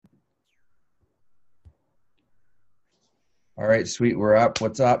All right, sweet. We're up.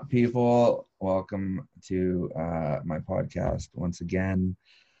 What's up, people? Welcome to my podcast once again.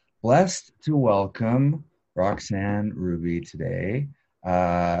 Blessed to welcome Roxanne Ruby today.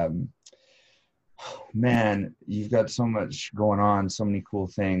 Um, Man, you've got so much going on, so many cool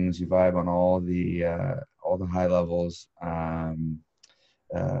things. You vibe on all the high levels. I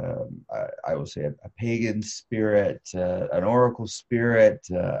will say a pagan spirit, an oracle spirit,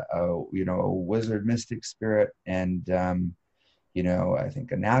 a wizard mystic spirit, and I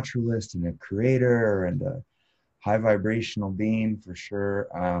think a naturalist and a creator and a high vibrational being for sure,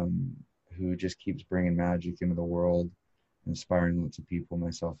 who just keeps bringing magic into the world, inspiring lots of people,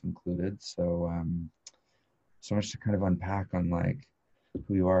 myself included. So much to kind of unpack on like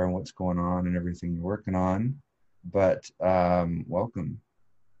who you are and what's going on and everything you're working on. But welcome.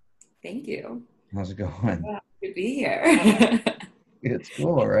 Thank you. How's it going? Glad to be here. It's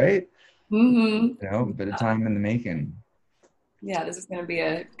cool, right? Mm-hmm. A bit of time in the making. Yeah, this is going to be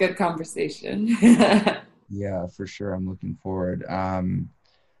a good conversation. Yeah, for sure. I'm looking forward.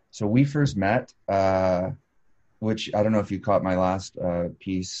 So we first met, which I don't know if you caught my last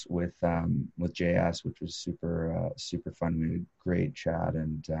piece with JS, which was super fun. We had a great chat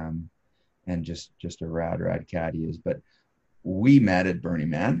and just a rad cat he is. But we met at Burning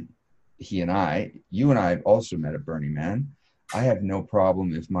Man. You and I also met at Burning Man. I have no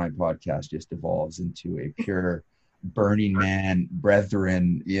problem if my podcast just evolves into a pure Burning Man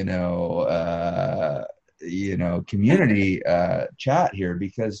brethren, community chat here,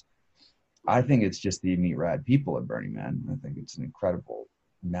 because I think it's just the meet rad people at Burning Man. I think it's an incredible,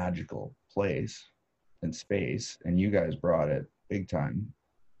 magical place and space, and you guys brought it big time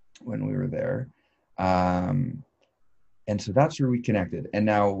when we were there. And so that's where we connected. And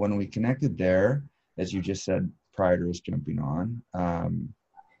now when we connected there, as you just said prior to us jumping on,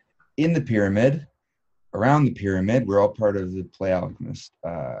 in the pyramid, around the pyramid, we're all part of the Play Alchemist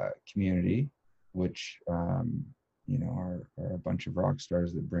community, which are a bunch of rock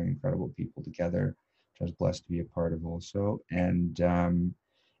stars that bring incredible people together, which I was blessed to be a part of also. And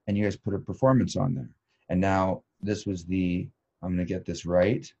you guys put a performance on there. And now this was I'm going to get this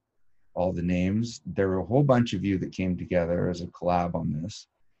right, all the names. There were a whole bunch of you that came together as a collab on this.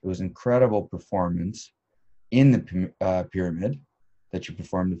 It was an incredible performance in the pyramid that you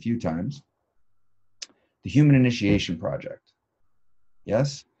performed a few times. The Human Initiation Project,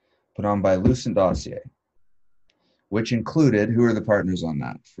 yes, put on by Lucent Dossier, which included, who are the partners on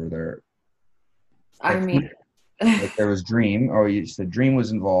that for their? Like there was Dream. Oh, you said Dream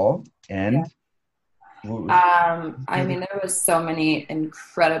was involved, and yeah. There was so many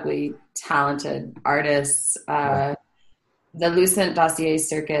incredibly talented artists. The Lucent Dossier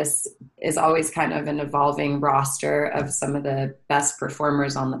Circus is always kind of an evolving roster of some of the best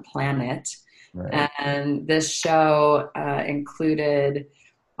performers on the planet. Right. And this show included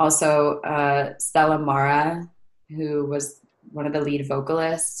also Stella Mara, who was one of the lead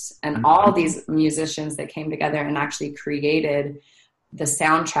vocalists, and all these musicians that came together and actually created the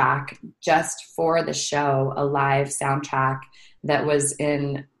soundtrack just for the show, a live soundtrack that was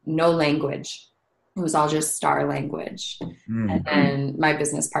in no language. It was all just star language. And then my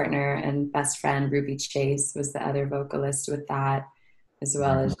business partner and best friend, Ruby Chase, was the other vocalist with that, as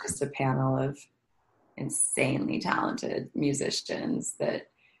well as just a panel of insanely talented musicians that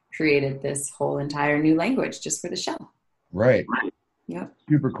created this whole entire new language just for the show. Right. Yep.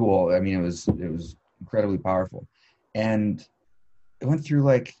 Super cool. I mean, it was incredibly powerful. And it went through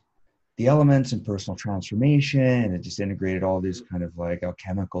like the elements and personal transformation, and it just integrated all these kind of like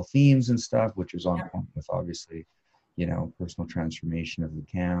alchemical themes and stuff, which was on point with obviously, personal transformation of the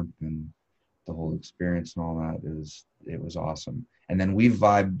camp and the whole experience and all that. It was awesome. And then we've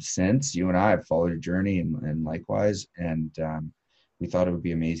vibed since. You and I have followed your journey and likewise. And we thought it would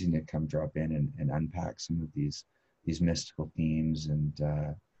be amazing to come drop in and unpack some of these mystical themes and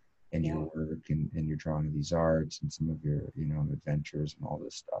your work and your drawing of these arts and some of your, adventures and all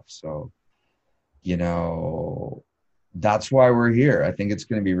this stuff. So, that's why we're here. I think it's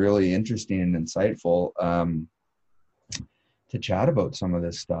going to be really interesting and insightful to chat about some of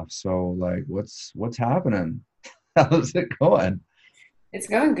this stuff. So like, what's happening? How's it going? It's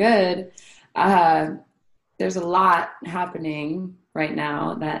going good. There's a lot happening right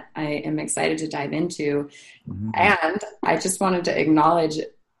now that I am excited to dive into. And I just wanted to acknowledge,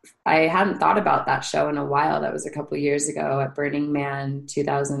 I hadn't thought about that show in a while. That was a couple of years ago at Burning Man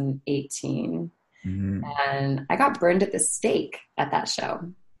 2018. And I got burned at the stake at that show.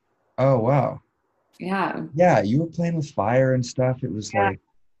 Oh, wow. Yeah. Yeah, you were playing with fire and stuff. It was like,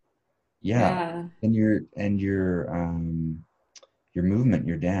 and your movement,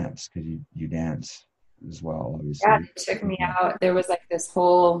 your dance, because you dance. as well, obviously. Yeah, it took me out. There was like this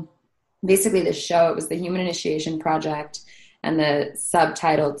whole, basically the show, it was the Human Initiation Project, and the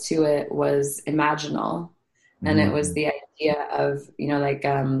subtitle to it was Imaginal. And it was the idea of, like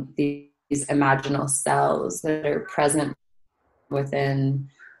these imaginal cells that are present within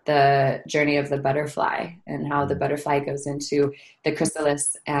the journey of the butterfly, and how the butterfly goes into the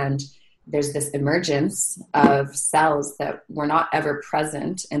chrysalis, and there's this emergence of cells that were not ever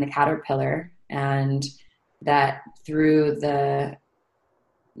present in the caterpillar, and that through the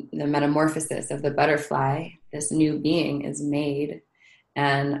metamorphosis of the butterfly, this new being is made.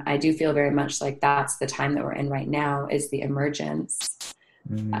 And I do feel very much like that's the time that we're in right now, is the emergence.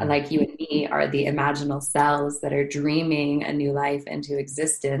 Like you and me are the imaginal cells that are dreaming a new life into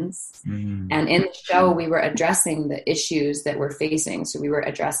existence. And in the show, we were addressing the issues that we're facing. So we were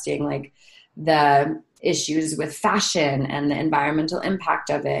addressing like the issues with fashion and the environmental impact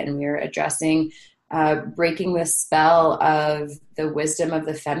of it. And we were addressing breaking the spell of the wisdom of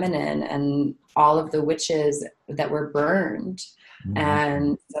the feminine and all of the witches that were burned.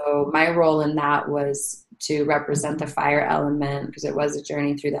 And so my role in that was to represent the fire element, because it was a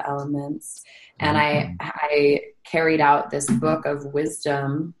journey through the elements. And I carried out this book of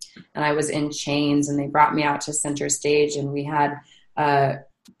wisdom, and I was in chains, and they brought me out to center stage, and we had a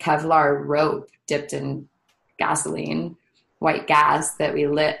Kevlar rope dipped in gasoline, white gas, that we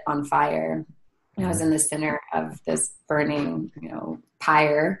lit on fire. I was in the center of this burning,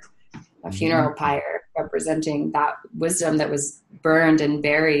 pyre, a funeral pyre, representing that wisdom that was burned and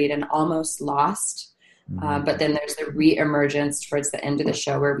buried and almost lost. But then there's the re-emergence towards the end of the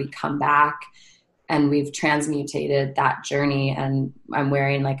show, where we come back and we've transmutated that journey, and I'm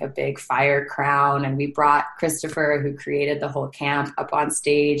wearing like a big fire crown, and we brought Christopher, who created the whole camp, up on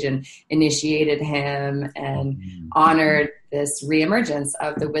stage and initiated him and honored this re-emergence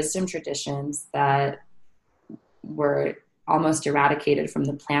of the wisdom traditions that were almost eradicated from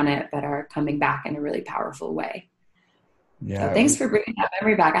the planet, but are coming back in a really powerful way. Yeah. So thanks for bringing that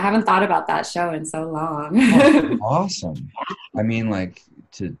memory back. I haven't thought about that show in so long. Awesome. I mean, like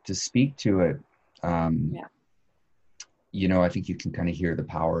to speak to it, I think you can kind of hear the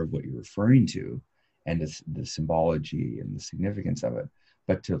power of what you're referring to, and the symbology and the significance of it.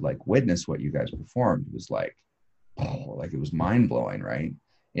 But to like witness what you guys performed was like, it was mind blowing, right?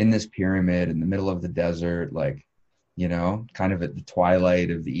 In this pyramid in the middle of the desert, like, kind of at the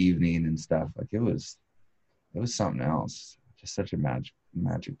twilight of the evening and stuff. Like it was something else. Just such a magic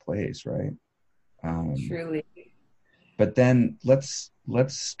place, right? Truly. But then let's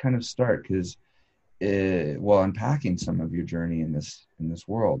kind of start, because unpacking some of your journey in this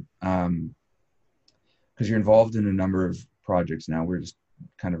world, because you're involved in a number of projects now. We're just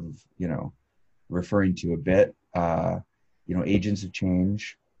kind of referring to a bit, Agents of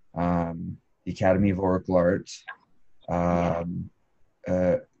Change, the Academy of Oracle Arts,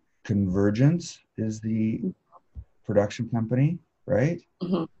 Convergence is the production company, right?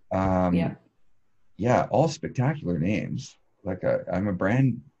 All spectacular names. Like I'm a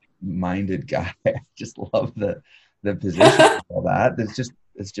brand minded guy. I just love the position of all that.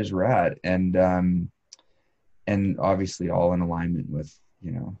 It's just rad. And obviously all in alignment with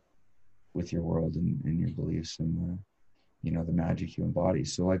your world and your beliefs and the magic you embody.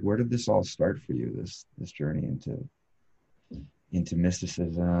 So like, where did this all start for you, this journey into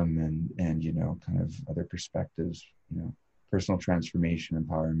mysticism and kind of other perspectives, personal transformation,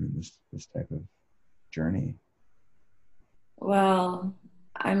 empowerment, this type of journey? Well,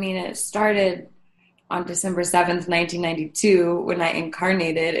 I mean, it started on December 7th, 1992, when I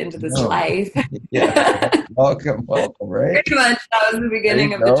incarnated into this life. Yeah. Welcome, right? Pretty much, that was the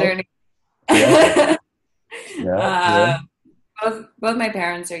beginning of the journey. Both my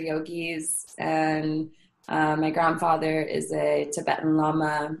parents are yogis, and my grandfather is a Tibetan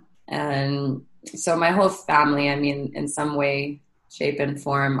Lama. And so my whole family, I mean, in some way, shape, and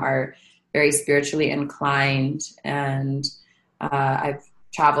form, are very spiritually inclined. And I've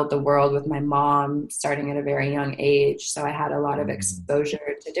traveled the world with my mom starting at a very young age. So I had a lot of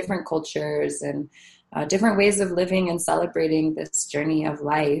exposure to different cultures and different ways of living and celebrating this journey of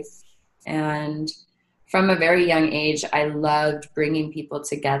life. And from a very young age, I loved bringing people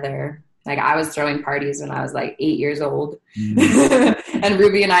together. Like I was throwing parties when I was like 8 years old. And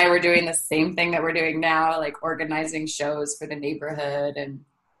Ruby and I were doing the same thing that we're doing now, like organizing shows for the neighborhood and,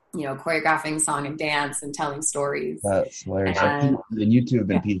 choreographing song and dance and telling stories. That's hilarious. And you two have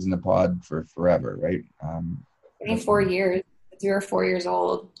been peas in the pod for forever, right? 24 years. 3 or 4 years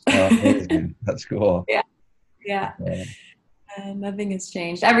old. Oh, amazing. That's cool. Yeah. Nothing has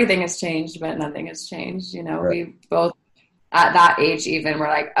changed. Everything has changed, but nothing has changed. Right. We both, at that age even, were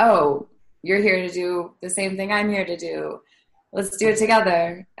like, oh, you're here to do the same thing I'm here to do. Let's do it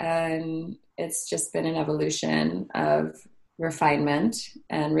together. And it's just been an evolution of refinement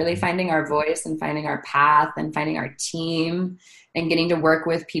and really finding our voice and finding our path and finding our team and getting to work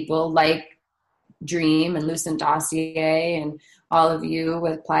with people like Dream and Lucent Dossier and all of you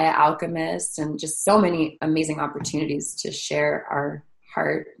with Playa Alchemist, and just so many amazing opportunities to share our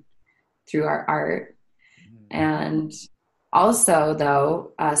heart through our art. And also,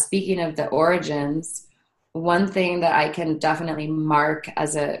 though, speaking of the origins, one thing that I can definitely mark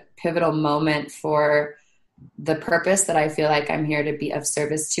as a pivotal moment for the purpose that I feel like I'm here to be of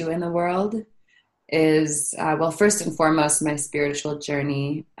service to in the world is, well, first and foremost, my spiritual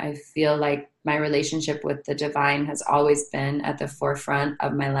journey. I feel like my relationship with the divine has always been at the forefront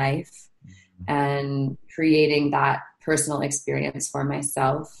of my life, and creating that personal experience for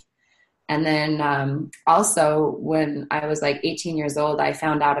myself. And then also when I was like 18 years old, I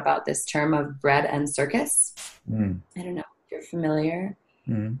found out about this term of bread and circus. I don't know if you're familiar.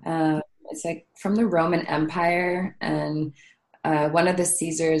 It's like from the Roman Empire. And one of the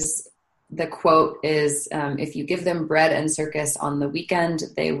Caesars, the quote is, if you give them bread and circus on the weekend,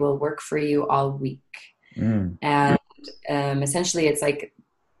 they will work for you all week. And essentially it's like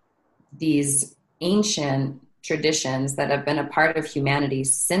these ancient traditions that have been a part of humanity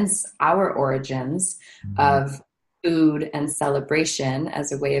since our origins of food and celebration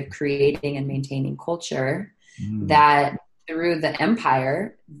as a way of creating and maintaining culture, that through the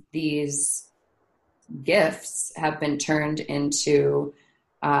empire, these gifts have been turned into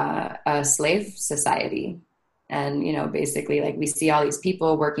a slave society. And, you know, basically like we see all these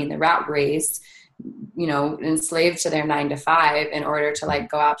people working the rat race, you know, enslaved to their 9 to 5 in order to like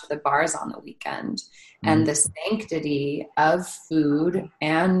go out to the bars on the weekend. And the sanctity of food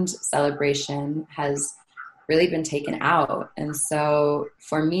and celebration has really been taken out. And so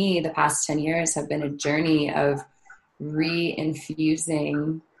for me, the past 10 years have been a journey of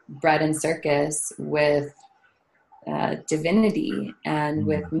re-infusing bread and circus with divinity and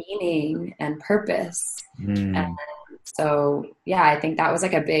with meaning and purpose. And so, yeah, I think that was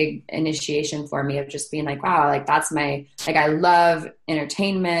like a big initiation for me of just being like, wow, like that's my, like, I love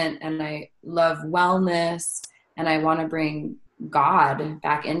entertainment and I love wellness and I want to bring God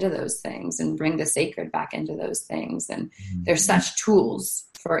back into those things and bring the sacred back into those things. And there's such tools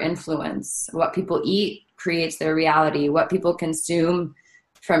for influence. What people eat creates their reality. What people consume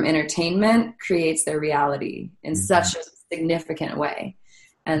from entertainment creates their reality in such a significant way.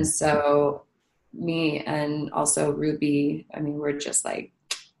 And so me and also Ruby, I mean, we're just like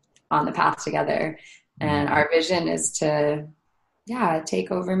on the path together. And our vision is to,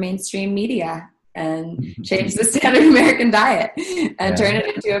 take over mainstream media and change the standard American diet and turn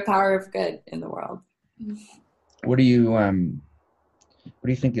it into a power of good in the world. What do you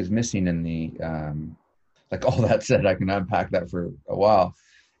think is missing in the, like all that said, I can unpack that for a while.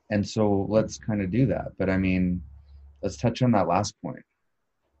 And so let's kind of do that. But I mean, let's touch on that last point.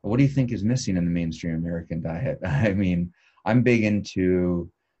 What do you think is missing in the mainstream American diet? I mean, I'm big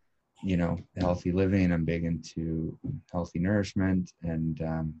into, you know, healthy living. I'm big into healthy nourishment, and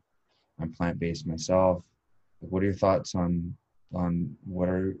I'm plant-based myself. What are your thoughts on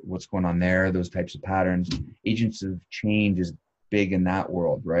what's going on there? Those types of patterns. Agents of change is big in that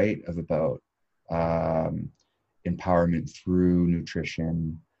world, right? Of about empowerment through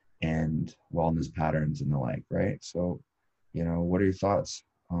nutrition and wellness patterns and the like, right? So, you know, what are your thoughts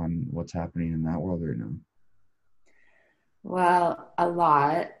on what's happening in that world right now? Well, a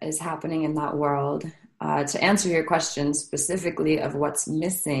lot is happening in that world. To answer your question specifically of what's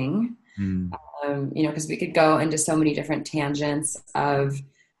missing, you know, because we could go into so many different tangents of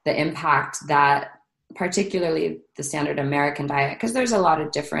the impact that particularly the standard American diet, because there's a lot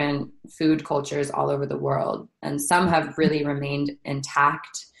of different food cultures all over the world, and some have really remained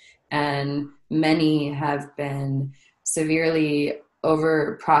intact, and many have been severely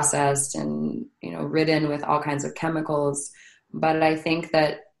over processed and, you know, ridden with all kinds of chemicals. But I think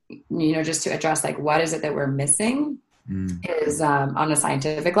that, you know, just to address like what is it that we're missing is on a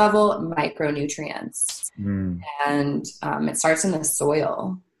scientific level, micronutrients. And it starts in the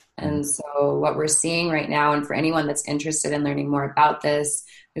soil. And so what we're seeing right now, and for anyone that's interested in learning more about this,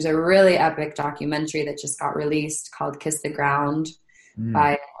 there's a really epic documentary that just got released called Kiss the Ground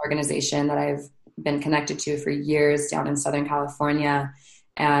by an organization that I've been connected to for years down in Southern California.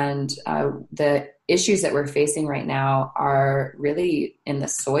 And the issues that we're facing right now are really in the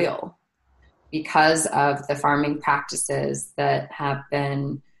soil because of the farming practices that have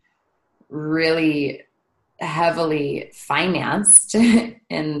been really heavily financed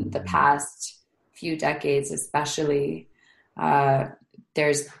in the past few decades, especially.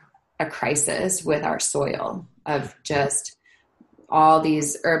 There's a crisis with our soil of just all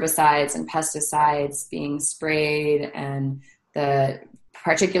these herbicides and pesticides being sprayed, and the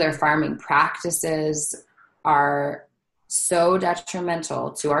particular farming practices are so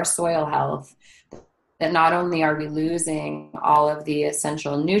detrimental to our soil health that not only are we losing all of the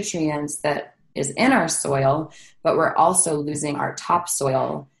essential nutrients that is in our soil, but we're also losing our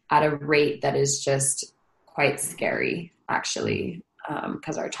topsoil at a rate that is just quite scary, actually,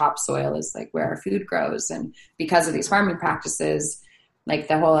 because our topsoil is like where our food grows. And because of these farming practices, like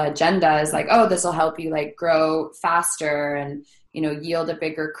the whole agenda is like, oh, this will help you like grow faster and, you know, yield a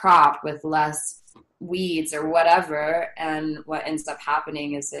bigger crop with less weeds or whatever. And what ends up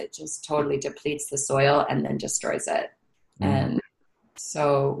happening is it just totally depletes the soil and then destroys it. And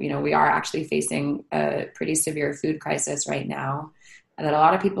so, you know, we are actually facing a pretty severe food crisis right now that a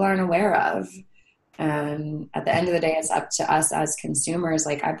lot of people aren't aware of. And at the end of the day, it's up to us as consumers.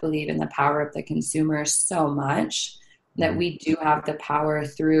 Like, I believe in the power of the consumer so much that we do have the power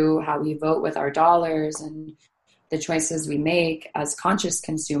through how we vote with our dollars and the choices we make as conscious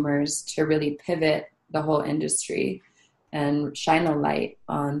consumers to really pivot the whole industry and shine a light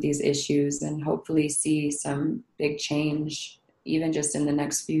on these issues and hopefully see some big change even just in the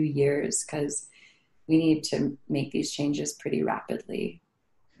next few years, because we need to make these changes pretty rapidly.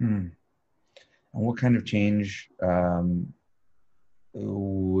 And what kind of change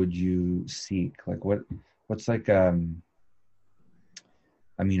would you seek? Like what's like, I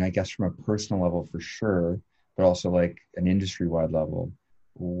mean, I guess from a personal level for sure, but also like an industry-wide level,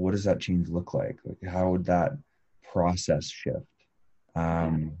 what does that change look like? Like, how would that process shift?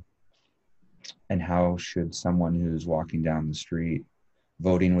 And how should someone who's walking down the street,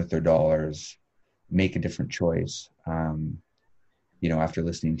 voting with their dollars, make a different choice? You know, after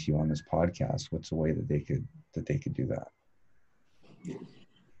listening to you on this podcast, what's a way that they could do that?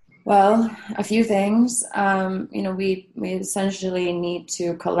 Well, a few things. You know, we essentially need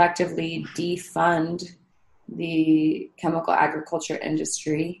to collectively defund the chemical agriculture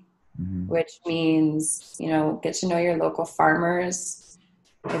industry, which means, you know, get to know your local farmers.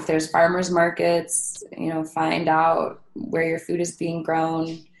 If there's farmers markets, you know, find out where your food is being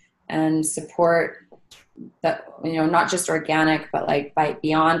grown and support that, you know, not just organic, but like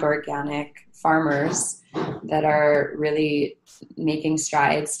beyond organic farmers that are really making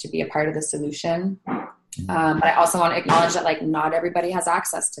strides to be a part of the solution. But I also want to acknowledge that like not everybody has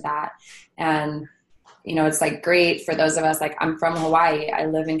access to that. And, you know, it's like great for those of us, like I'm from Hawaii, I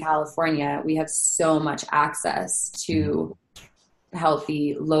live in California. We have so much access to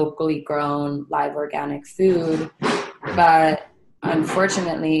healthy, locally grown, live organic food. But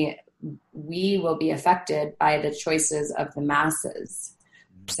unfortunately, we will be affected by the choices of the masses.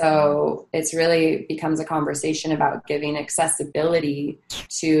 So it's really becomes a conversation about giving accessibility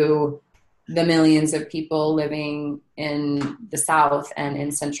to the millions of people living in the South and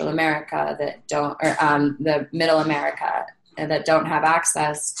in Central America that don't, or the Middle America, and that don't have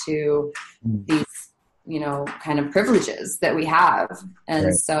access to these, you know, kind of privileges that we have.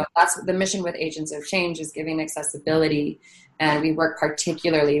 And so that's the mission with Agents of Change, is giving accessibility. And we work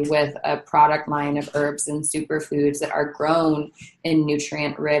particularly with a product line of herbs and superfoods that are grown in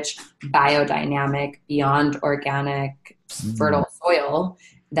nutrient-rich, biodynamic, beyond organic, fertile soil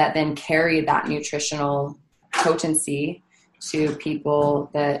that then carry that nutritional potency to people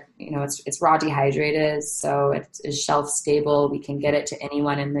that, you know, it's raw dehydrated, so it is shelf stable. We can get it to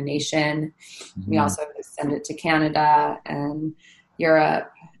anyone in the nation. We also send it to Canada and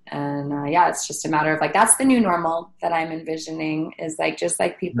Europe. And yeah, it's just a matter of like, that's the new normal that I'm envisioning, is like, just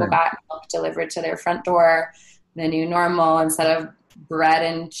like people got milk delivered to their front door, the new normal, instead of bread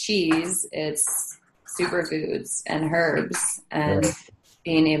and cheese, it's superfoods and herbs and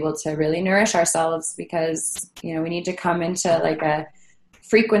being able to really nourish ourselves, because, you know, we need to come into like a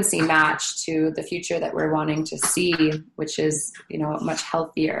frequency match to the future that we're wanting to see, which is, you know, much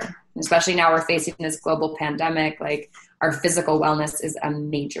healthier. And especially now we're facing this global pandemic, like our physical wellness is a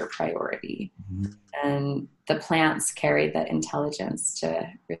major priority. And the plants carry the intelligence to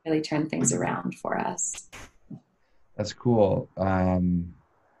really turn things around for us. That's cool.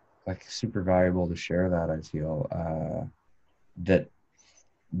 Like super valuable to share that. I feel that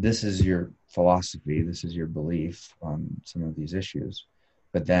this is your philosophy, this is your belief on some of these issues,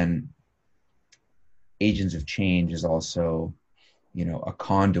 but then Agents of Change is also, you know, a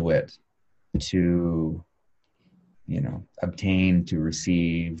conduit to, you know, obtain, to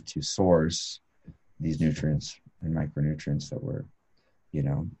receive, to source these nutrients and micronutrients that we're, you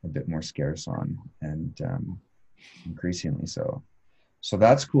know, a bit more scarce on, and increasingly so. So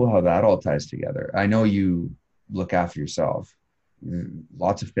that's cool how that all ties together. I know you look after yourself,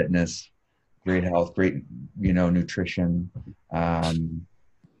 lots of fitness, great health, great, nutrition,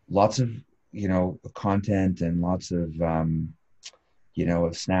 lots of, content, and lots of,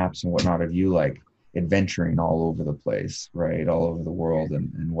 of snaps and whatnot of you like adventuring all over the place, right? All over the world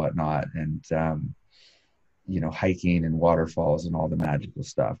and whatnot. And, hiking and waterfalls and all the magical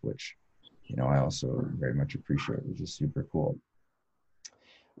stuff, which, I also very much appreciate, which is super cool.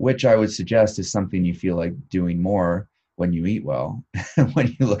 Which I would suggest is something you feel like doing more when you eat well,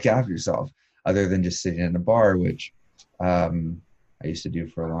 when you look after yourself, other than just sitting in a bar, which I used to do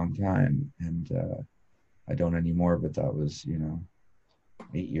for a long time, and I don't anymore. But that was,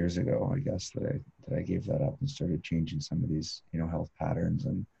 8 years ago, I guess, that I gave that up and started changing some of these, health patterns,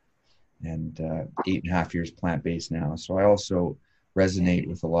 and 8.5 years plant-based now. So I also resonate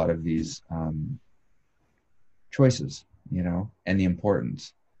with a lot of these choices, and the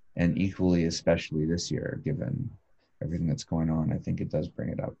importance, and equally, especially this year, given everything that's going on, I think it does bring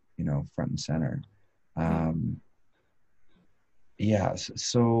it up, front and center.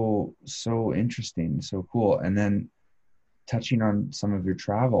 So interesting, so cool. And then touching on some of your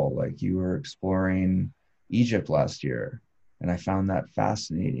travel, like you were exploring Egypt last year, and I found that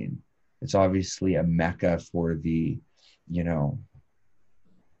fascinating. It's obviously a mecca for the,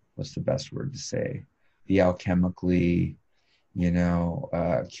 what's the best word to say? The alchemically,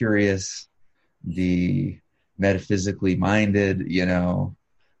 curious, the metaphysically minded, the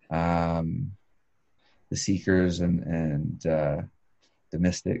seekers and the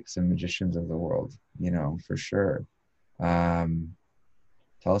mystics and magicians of the world, for sure. Tell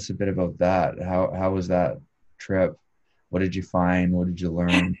us a bit about that. How was that trip? What did you find? What did you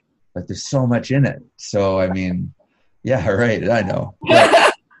learn? Like, there's so much in it. So, I mean, yeah, right. I know.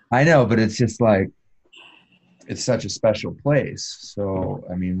 But it's just like, it's such a special place. So,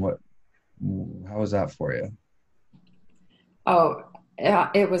 I mean, how was that for you? Oh, yeah,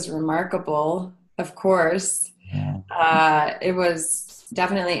 it was remarkable, of course. Yeah. It was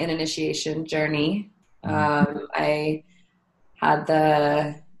definitely an initiation journey. I had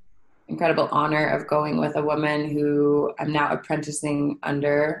the incredible honor of going with a woman who I'm now apprenticing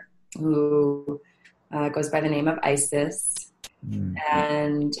under, who goes by the name of Isis.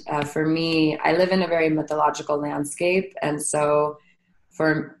 And for me, I live in a very mythological landscape. And so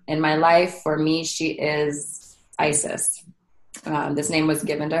in my life, for me, she is Isis. This name was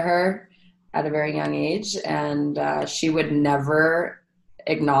given to her at a very young age, and she would never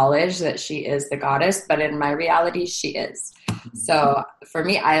acknowledge that she is the goddess, but in my reality, she is. So for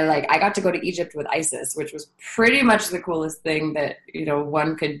me, I got to go to Egypt with Isis, which was pretty much the coolest thing that,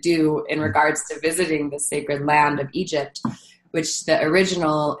 one could do in regards to visiting the sacred land of Egypt, which the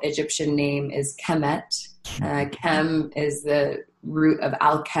original Egyptian name is Kemet. Kem is the root of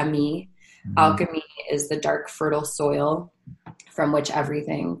alchemy. Alchemy is the dark, fertile soil from which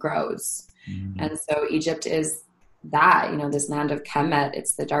everything grows. And so Egypt is that, this land of Kemet.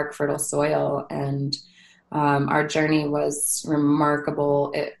 It's the dark, fertile soil. And our journey was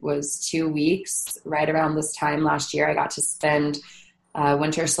remarkable. It was 2 weeks. Right around this time last year, I got to spend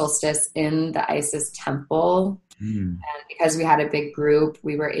winter solstice in the Isis temple. And because we had a big group,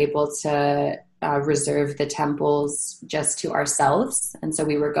 we were able to reserve the temples just to ourselves. And so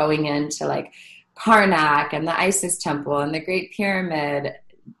we were going into like Karnak and the Isis temple and the Great Pyramid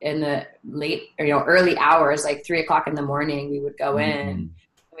in the late, early hours, like 3:00 in the morning. We would go in.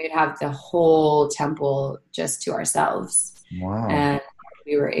 We'd have the whole temple just to ourselves. Wow. And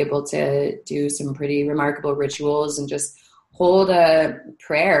we were able to do some pretty remarkable rituals and just hold a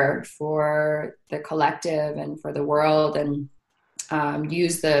prayer for the collective and for the world, and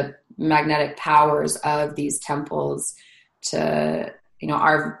use the magnetic powers of these temples to,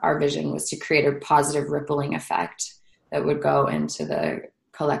 our vision was to create a positive rippling effect that would go into the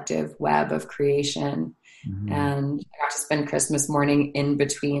collective web of creation. And I got to spend Christmas morning in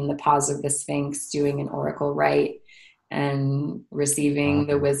between the pause of the Sphinx doing an oracle rite and receiving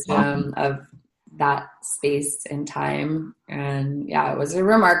the wisdom of that space and time. And yeah, it was a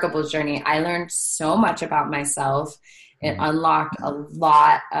remarkable journey. I learned so much about myself. It unlocked a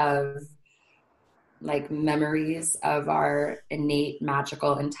lot of like memories of our innate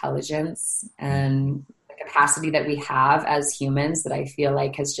magical intelligence and the capacity that we have as humans that I feel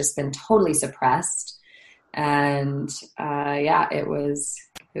like has just been totally suppressed. And it was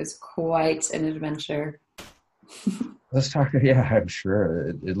quite an adventure. Let's talk. Yeah, I'm sure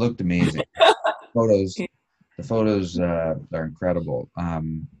it looked amazing. The photos are incredible.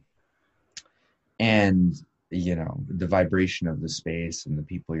 And the vibration of the space and the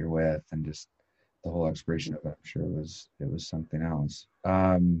people you're with, and just the whole exploration of it, I'm sure it was something else.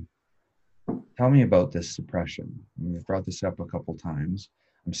 Tell me about this suppression. We've brought this up a couple times.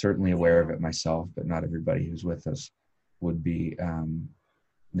 I'm certainly aware of it myself, but not everybody who's with us would be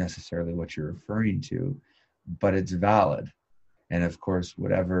necessarily what you're referring to, but it's valid. And of course,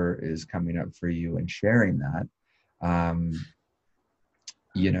 whatever is coming up for you and sharing that,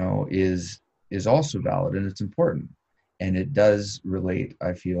 is also valid, and it's important. And it does relate,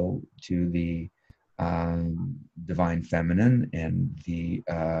 I feel, to the divine feminine and the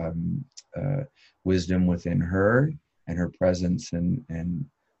wisdom within her and her presence and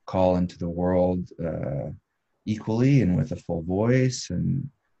call into the world equally and with a full voice, and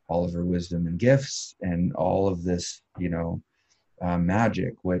all of her wisdom and gifts and all of this,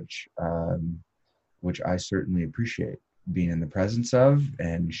 magic, which I certainly appreciate being in the presence of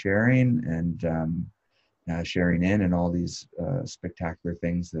and sharing and sharing in, and all these spectacular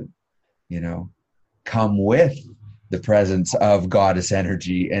things that come with the presence of goddess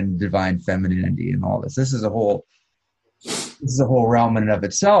energy and divine femininity and all this. This is a whole realm in and of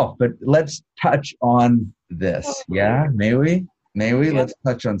itself, but let's touch on this. Yeah, may we yeah. Let's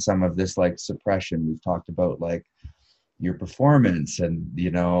touch on some of this, like suppression. We've talked about like your performance and the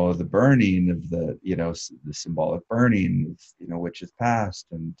burning of the symbolic burning of which is past,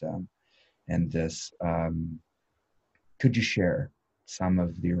 and this could you share some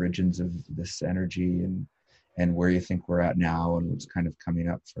of the origins of this energy and where you think we're at now and what's kind of coming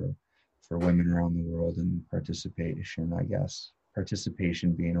up for women around the world and participation, I guess.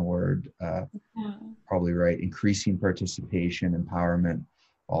 Participation being a word, probably right. Increasing participation, empowerment,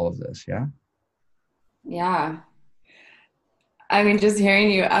 all of this. Yeah. Yeah. I mean, just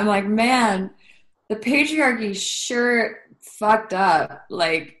hearing you, I'm like, man, the patriarchy sure fucked up.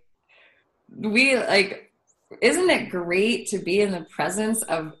 Like, isn't it great to be in the presence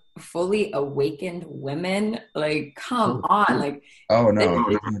of fully awakened women? Like, come on. Like, oh no,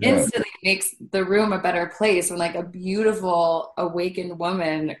 it instantly makes the room a better place when like a beautiful awakened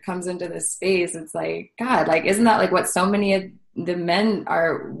woman comes into this space. It's like, God, like, isn't that like what so many of the men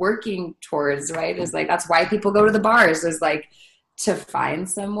are working towards, right? Is like, that's why people go to the bars, is like to find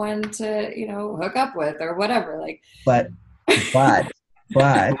someone to, hook up with or whatever. Like, but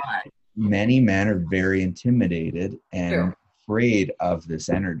many men are very intimidated and afraid of this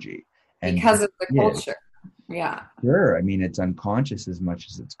energy, and because of the culture. Yeah, sure. I mean, it's unconscious as much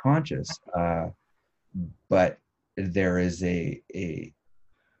as it's conscious, but there is a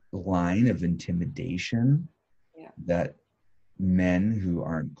line of intimidation that men who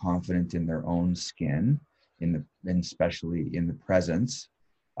aren't confident in their own skin, and especially in the presence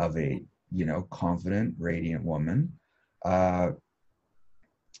of a confident, radiant woman,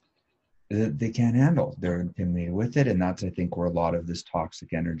 they can't handle. They're intimidated with it, and that's, I think, where a lot of this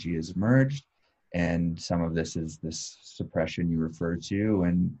toxic energy has emerged. And some of this is this suppression you refer to,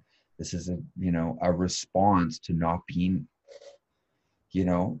 and this is a response to not being,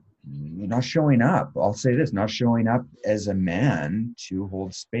 not showing up. I'll say this: not showing up as a man to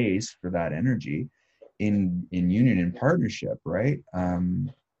hold space for that energy in union and partnership, right?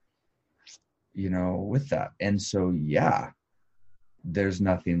 With that, and so there's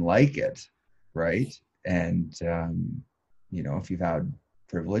nothing like it, right? And if you've had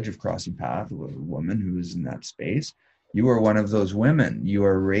privilege of crossing paths with a woman who is in that space, you are one of those women. You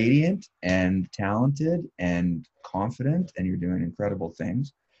are radiant and talented and confident, and you're doing incredible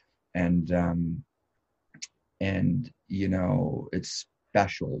things. And it's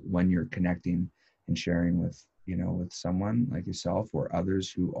special when you're connecting and sharing with someone like yourself or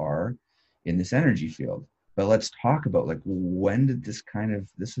others who are in this energy field. But let's talk about, like, when did this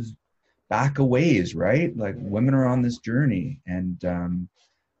is back a ways, right? Like, women are on this journey, and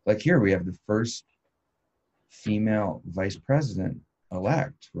like here we have the first female vice president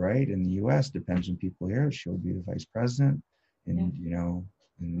elect, right? In the US, depends on people here. She'll be the vice president in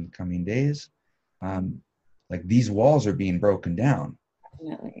in the coming days. Like, these walls are being broken down.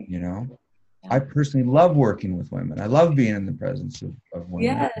 Definitely. I personally love working with women. I love being in the presence of women.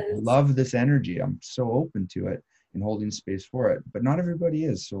 Yes. I love this energy. I'm so open to it and holding space for it. But not everybody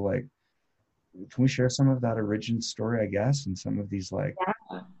is. So, like, can we share some of that origin story, I guess, and some of these, like,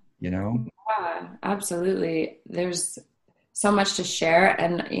 Yeah, absolutely. There's so much to share.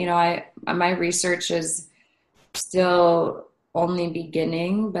 And, my research is still only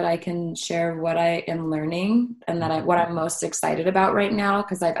beginning, but I can share what I am learning and what I'm most excited about right now,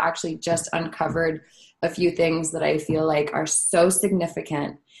 because I've actually just uncovered a few things that I feel like are so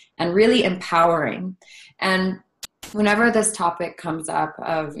significant and really empowering. And whenever this topic comes up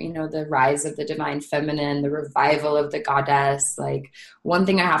of, the rise of the divine feminine, the revival of the goddess, like, one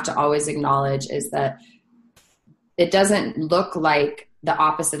thing I have to always acknowledge is that it doesn't look like the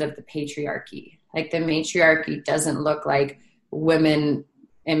opposite of the patriarchy. Like the matriarchy doesn't look like women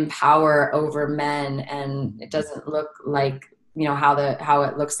in power over men, and it doesn't look like, you know, how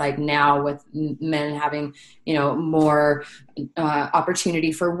it looks like now with men having, you know, more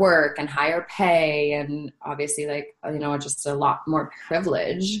opportunity for work and higher pay, and obviously, like, you know, just a lot more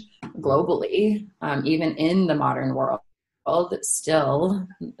privilege globally, even in the modern world still,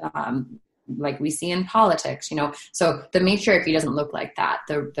 like we see in politics, you know. So the matriarchy doesn't look like that.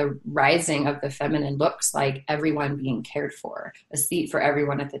 The rising of the feminine looks like everyone being cared for, a seat for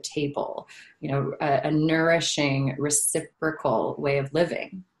everyone at the table, you know, a nourishing, reciprocal way of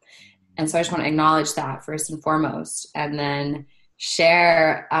living. And so I just want to acknowledge that first and foremost, and then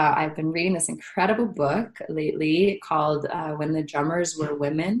share. I've been reading this incredible book lately called When the Drummers Were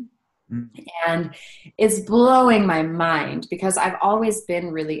Women. And it's blowing my mind because I've always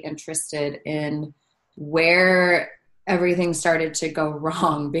been really interested in where everything started to go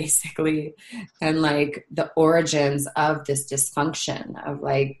wrong, basically, and like the origins of this dysfunction of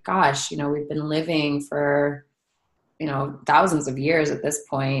like, gosh, you know, we've been living for, you know, thousands of years at this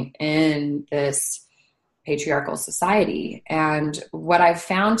point in this patriarchal society. And what I've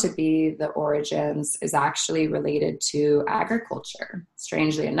found to be the origins is actually related to agriculture.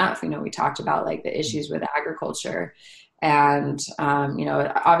 Strangely enough, you know, we talked about like the issues with agriculture, and you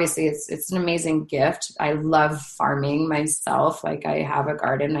know, obviously it's an amazing gift. I love farming myself. Like I have a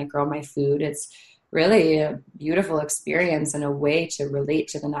garden, I grow my food. It's really a beautiful experience and a way to relate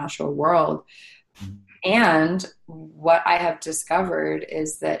to the natural world. And what I have discovered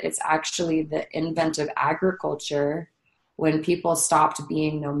is that it's actually the invent of agriculture, when people stopped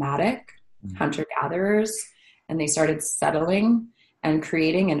being nomadic, hunter-gatherers, and they started settling and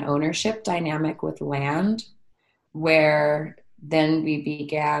creating an ownership dynamic with land, where then we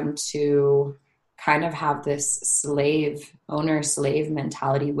began to kind of have this owner-slave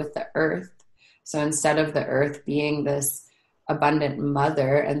mentality with the earth. So instead of the earth being this abundant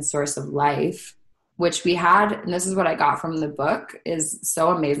mother and source of life, which we had, and this is what I got from the book, is so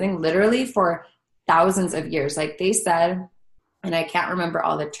amazing, literally for thousands of years. Like they said, and I can't remember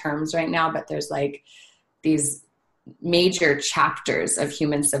all the terms right now, but there's like these major chapters of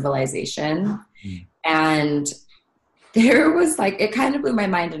human civilization. And there was like, it kind of blew my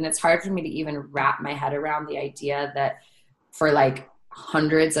mind, and it's hard for me to even wrap my head around the idea that for like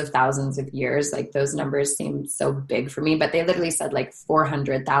hundreds of thousands of years, like those numbers seem so big for me, but they literally said like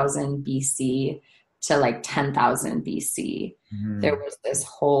 400,000 BC to like 10,000 BC, there was this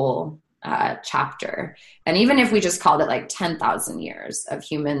whole chapter. And even if we just called it like 10,000 years of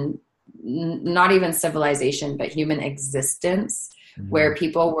human, not even civilization, but human existence, where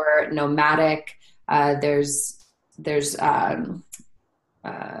people were nomadic, there's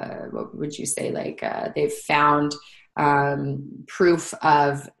what would you say, like they've found proof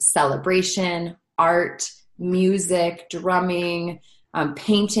of celebration, art, music, drumming,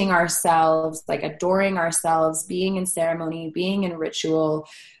 painting ourselves, like adoring ourselves, being in ceremony, being in ritual.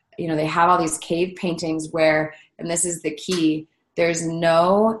 You know, they have all these cave paintings where, and this is the key, there's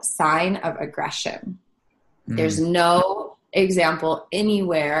no sign of aggression. There's no example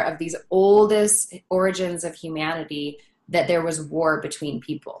anywhere of these oldest origins of humanity that there was war between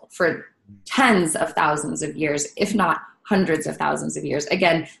people for tens of thousands of years, if not hundreds of thousands of years.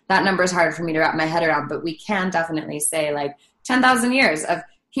 Again, that number is hard for me to wrap my head around, but we can definitely say like 10,000 years of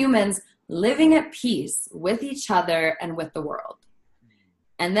humans living at peace with each other and with the world.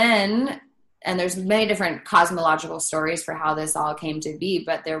 And there's many different cosmological stories for how this all came to be,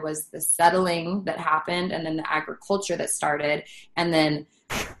 but there was the settling that happened, and then the agriculture that started, and then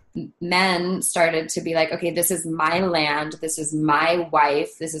men started to be like, okay, this is my land, this is my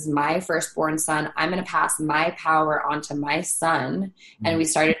wife, this is my firstborn son, I'm going to pass my power onto my son. And we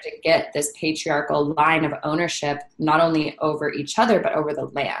started to get this patriarchal line of ownership, not only over each other, but over the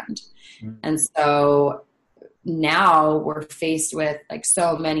land. And so now we're faced with like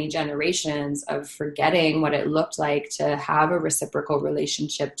so many generations of forgetting what it looked like to have a reciprocal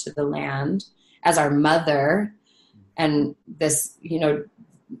relationship to the land as our mother, and this, you know,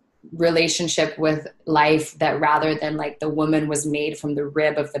 relationship with life that rather than like the woman was made from the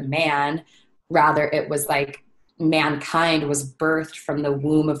rib of the man, rather it was like mankind was birthed from the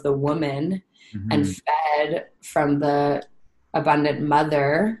womb of the woman and fed from the abundant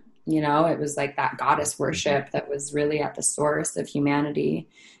mother. You know, it was like that goddess worship that was really at the source of humanity.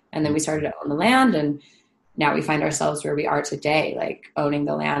 And then we started to own the land, and now we find ourselves where we are today, like owning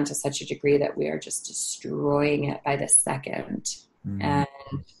the land to such a degree that we are just destroying it by the second. And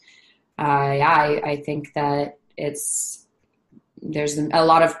I think that there's a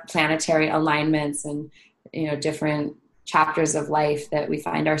lot of planetary alignments and, you know, different chapters of life that we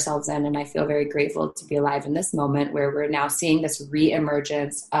find ourselves in. And I feel very grateful to be alive in this moment where we're now seeing this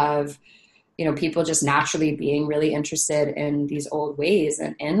reemergence of, you know, people just naturally being really interested in these old ways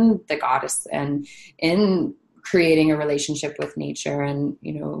and in the goddess and in creating a relationship with nature and,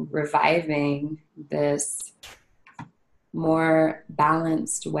 you know, reviving this more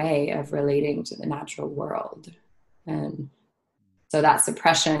balanced way of relating to the natural world. And so that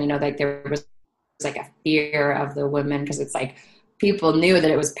suppression, you know, like there was like a fear of the women because it's like people knew that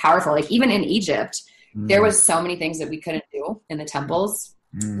it was powerful. Like even in Egypt, there was so many things that we couldn't do in the temples,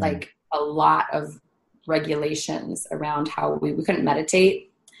 like a lot of regulations around how we couldn't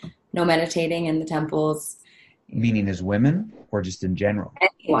meditate, no meditating in the temples. Meaning as women or just in general?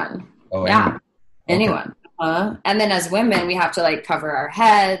 Anyone. Oh, yeah. Anyone. Okay. And then as women, we have to like cover our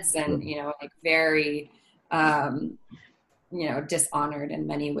heads and, you know, like very, you know, dishonored in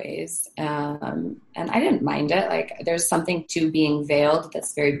many ways. And I didn't mind it. Like there's something to being veiled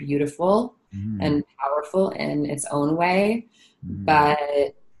that's very beautiful and powerful in its own way.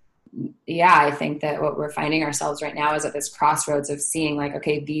 But yeah, I think that what we're finding ourselves right now is at this crossroads of seeing like,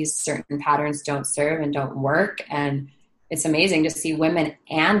 okay, these certain patterns don't serve and don't work. And it's amazing to see women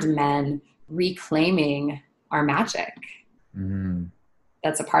and men reclaiming our magic.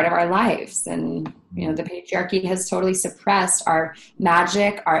 That's a part of our lives. And, you know, the patriarchy has totally suppressed our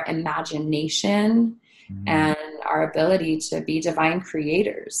magic, our imagination, and our ability to be divine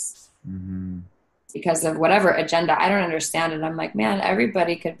creators. Because of whatever agenda, I don't understand it. I'm like, man,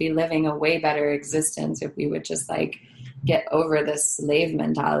 everybody could be living a way better existence if we would just like get over this slave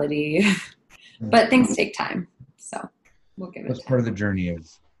mentality. But things take time. So we'll give it time. That's part of the journey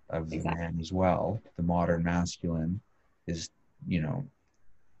of the man as well. The modern masculine is, you know,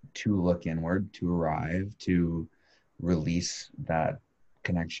 to look inward, to arrive, to release that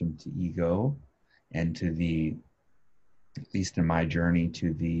connection to ego and to the, at least in my journey,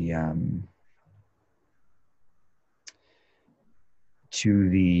 to the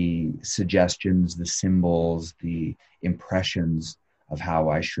suggestions, the symbols, the impressions of how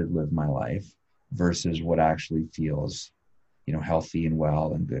I should live my life versus what actually feels, you know, healthy and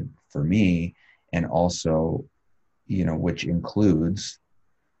well and good for me. And also, you know, which includes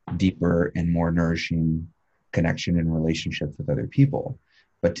deeper and more nourishing connection and relationships with other people.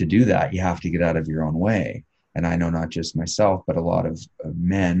 But to do that, you have to get out of your own way. And I know not just myself, but a lot of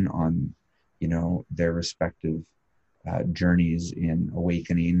men on, you know, their respective journeys in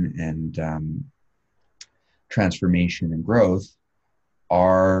awakening and transformation and growth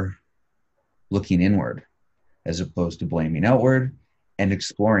are looking inward as opposed to blaming outward and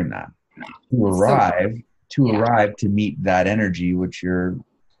exploring that to arrive to meet that energy which you're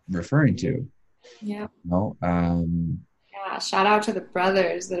referring to. Yeah. You know, yeah. Shout out to the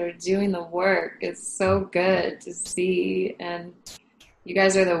brothers that are doing the work. It's so good to see, and you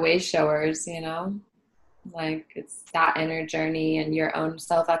guys are the way showers. You know. Like it's that inner journey and your own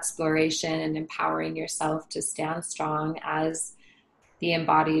self-exploration and empowering yourself to stand strong as the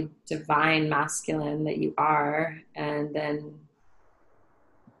embodied divine masculine that you are, and then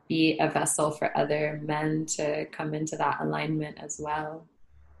be a vessel for other men to come into that alignment as well.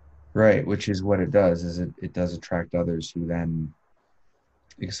 Right, which is what it does, is it does attract others who then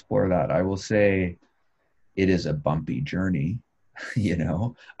explore that. I will say it is a bumpy journey, you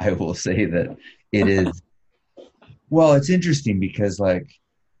know. I will say that it is. Well, it's interesting because like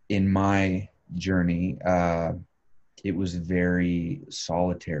in my journey, it was very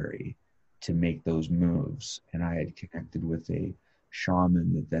solitary to make those moves. And I had connected with a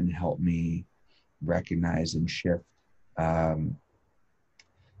shaman that then helped me recognize and shift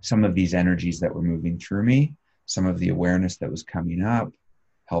some of these energies that were moving through me, some of the awareness that was coming up,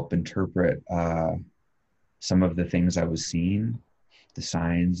 help interpret some of the things I was seeing, the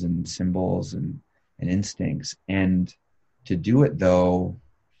signs and symbols and instincts. And to do it though,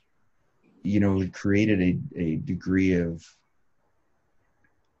 you know, it created a degree of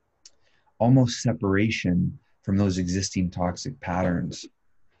almost separation from those existing toxic patterns,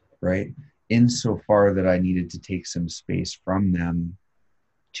 right? Insofar that I needed to take some space from them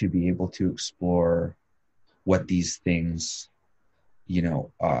to be able to explore what these things, you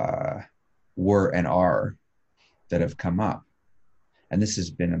know, were and are that have come up. And this has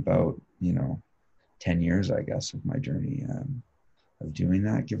been about, you know, 10 years, I guess, of my journey of doing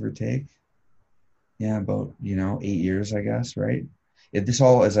that, give or take. Yeah, about, you know, 8 years, I guess, right? This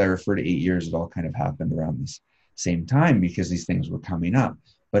all, as I refer to 8 years, it all kind of happened around this same time because these things were coming up.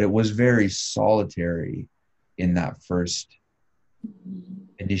 But it was very solitary in that first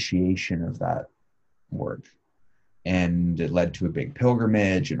initiation of that work. And it led to a big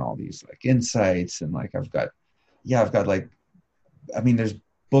pilgrimage and all these like insights. And like I've got yeah, I've got like, I mean, there's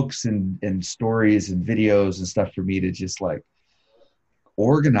books and stories and videos and stuff for me to just like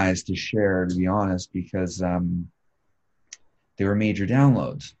organize to share, to be honest, because they were major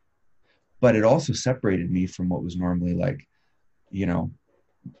downloads. But it also separated me from what was normally like, you know,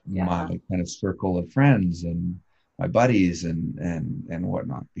 my Yeah. kind of circle of friends and my buddies and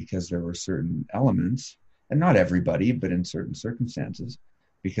whatnot, because there were certain elements, and not everybody, but in certain circumstances,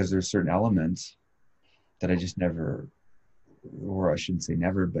 because there's certain elements that I just never, or I shouldn't say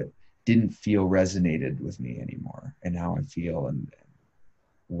never, but didn't feel resonated with me anymore, and how I feel and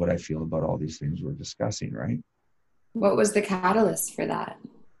what I feel about all these things we're discussing, right? What was the catalyst for that?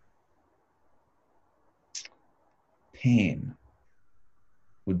 Pain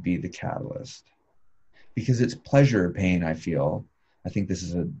would be the catalyst, because it's pleasure pain. I feel, I think this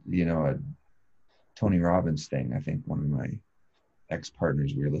is a Tony Robbins thing. I think one of my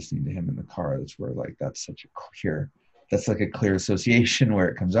ex-partners, we were listening to him in the car. That's where like that's like a clear association where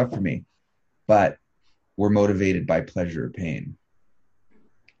it comes up for me. But we're motivated by pleasure or pain,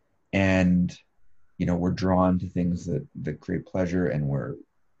 and we're drawn to things that create pleasure, and we're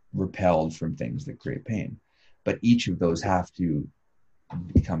repelled from things that create pain. But each of those have to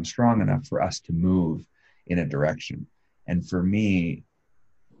become strong enough for us to move in a direction. And for me,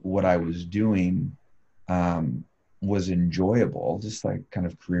 what I was doing was enjoyable, just like kind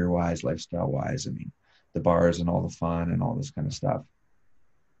of career wise, lifestyle wise. I mean, the bars and all the fun and all this kind of stuff.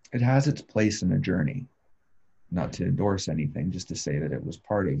 It has its place in a journey, not to endorse anything, just to say that it was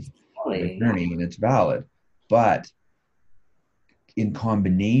part of the Totally. journey and it's valid. But in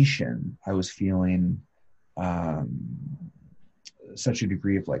combination, I was feeling such a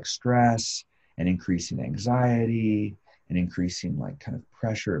degree of like stress and increasing anxiety and increasing like kind of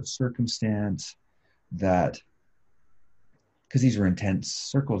pressure of circumstance, that because these were intense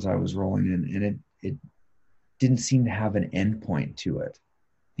circles I was rolling in, and it didn't seem to have an end point to it.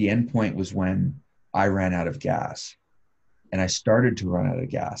 The end point was when I ran out of gas, and I started to run out of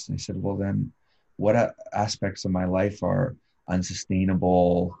gas. And I said, well, then what aspects of my life are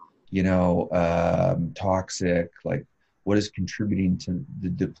unsustainable, toxic, like what is contributing to the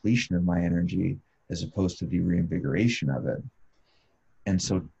depletion of my energy as opposed to the reinvigoration of it? And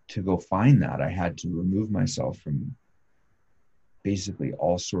so to go find that, I had to remove myself from basically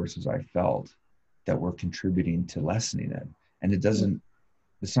all sources I felt that were contributing to lessening it. And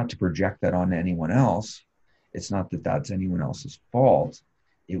it's not to project that on anyone else. It's not that that's anyone else's fault.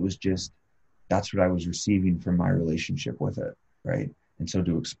 It was just, that's what I was receiving from my relationship with it, right? And so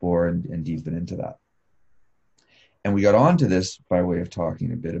to explore and deepen into that. And we got onto this by way of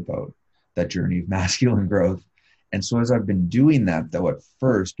talking a bit about that journey of masculine growth. And so as I've been doing that, though, at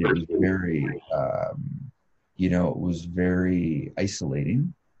first it was very, it was very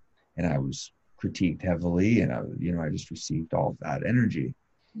isolating, and I was critiqued heavily, and I just received all of that energy.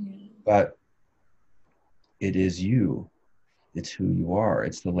 Yeah. But it is you, it's who you are,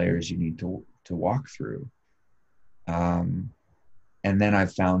 it's the layers you need to walk through. And then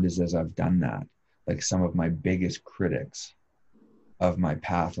I've found as I've done that, like some of my biggest critics of my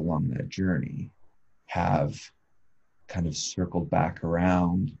path along that journey have kind of circled back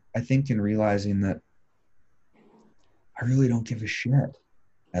around, I think, in realizing that I really don't give a shit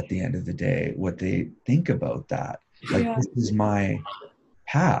at the end of the day what they think about that. Like, Yeah. this is my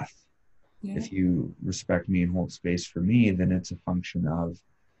path. Yeah. If you respect me and hold space for me, then it's a function of,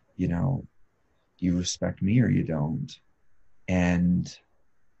 you respect me or you don't, and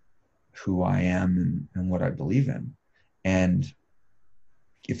who I am and what I believe in. And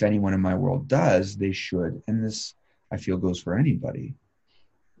if anyone in my world does, they should, and this I feel goes for anybody,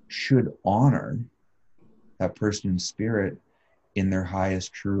 should honor that person in spirit in their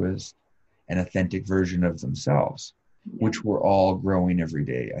highest, truest, and authentic version of themselves, which we're all growing every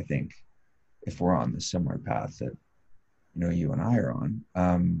day, I think, if we're on the similar path that, you and I are on,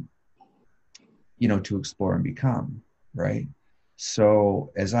 to explore and become, right?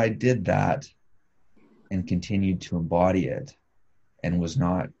 So as I did that and continued to embody it and was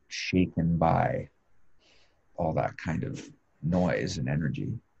not shaken by all that kind of noise and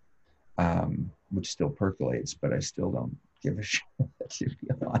energy, which still percolates, but I still don't give a shit, to be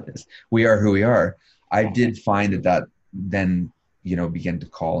honest. We are who we are. I did find that then, began to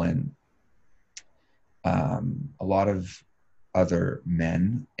call in a lot of other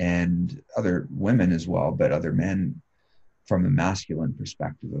men and other women as well, but other men from a masculine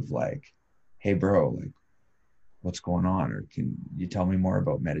perspective of like, hey bro, like what's going on? Or can you tell me more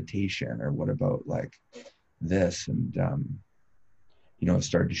about meditation? Or what about like this? And, I've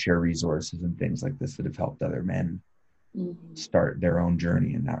started to share resources and things like this that have helped other men start their own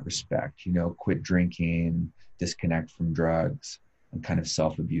journey in that respect, quit drinking, disconnect from drugs and kind of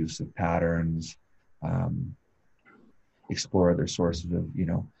self-abusive patterns, explore other sources of,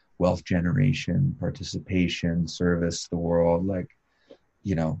 wealth generation, participation, service to the world, like,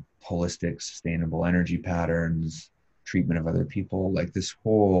 holistic, sustainable energy patterns, treatment of other people, like this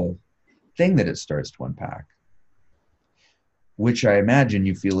whole thing that it starts to unpack, which I imagine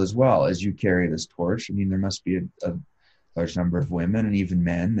you feel as well as you carry this torch. I mean, there must be a large number of women and even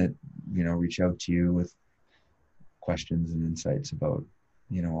men that, reach out to you with questions and insights about,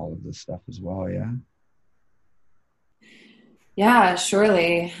 all of this stuff as well. Yeah. Yeah,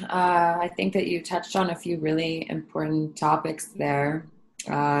 surely. I think that you touched on a few really important topics there.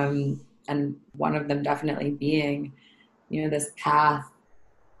 And one of them definitely being, this path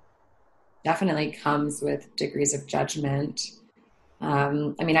definitely comes with degrees of judgment.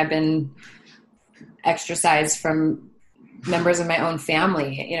 I've been exercised from members of my own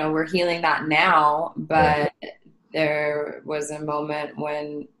family. We're healing that now, but there was a moment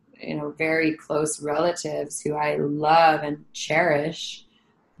when, very close relatives who I love and cherish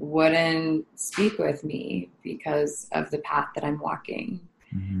wouldn't speak with me because of the path that I'm walking.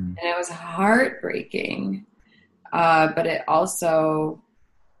 Mm-hmm. And it was heartbreaking. But it also,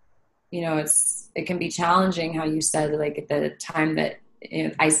 it can be challenging how you said, like at the time that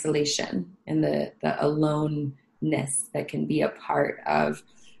isolation and the aloneness that can be a part of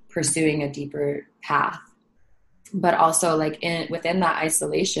pursuing a deeper path. But also like within that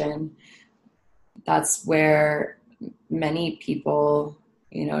isolation, that's where many people,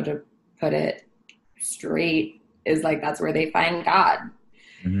 to put it straight, is like, that's where they find God.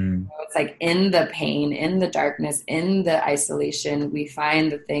 Mm-hmm. So it's like in the pain, in the darkness, in the isolation, we find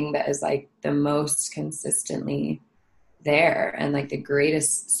the thing that is like the most consistently there and like the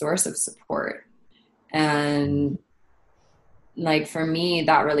greatest source of support. And like for me,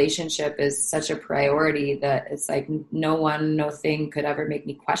 that relationship is such a priority that it's like no thing could ever make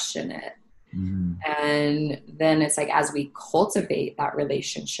me question it. Mm-hmm. And then it's like, as we cultivate that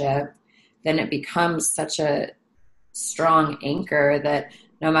relationship, then it becomes such a strong anchor that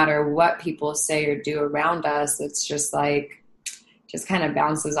no matter what people say or do around us, it's just kind of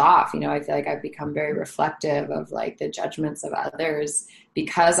bounces off. I feel like I've become very reflective of like the judgments of others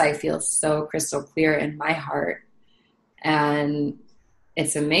because I feel so crystal clear in my heart. And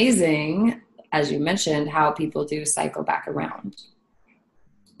it's amazing, as you mentioned, how people do cycle back around.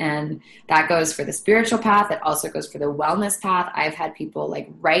 And that goes for the spiritual path. It also goes for the wellness path. I've had people like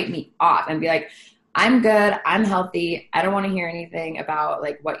write me off and be like, I'm good, I'm healthy, I don't want to hear anything about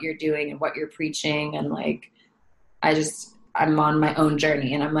like what you're doing and what you're preaching. And like, I'm on my own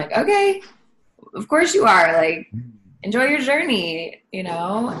journey. And I'm like, okay, of course you are. Like, enjoy your journey,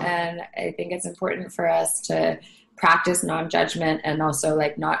 And I think it's important for us to practice non-judgment and also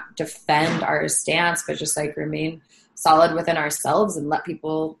like not defend our stance, but just like remain solid within ourselves and let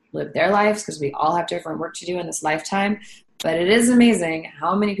people live their lives, because we all have different work to do in this lifetime. But it is amazing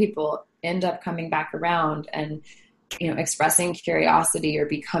how many people end up coming back around and, expressing curiosity or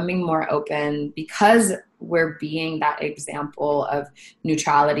becoming more open because we're being that example of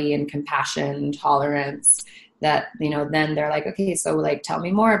neutrality and compassion, tolerance, that, then they're like, okay, so like, tell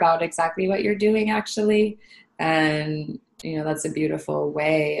me more about exactly what you're doing actually. And, that's a beautiful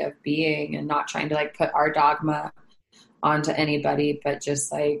way of being and not trying to like put our dogma onto anybody, but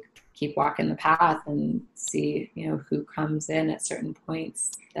just like keep walking the path and see, who comes in at certain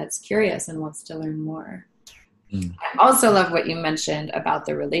points that's curious and wants to learn more. Mm. I also love what you mentioned about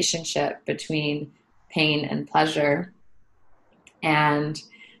the relationship between pain and pleasure. And,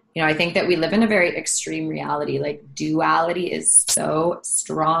 I think that we live in a very extreme reality. Like duality is so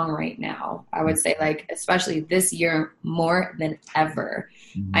strong right now. I would say like, especially this year more than ever,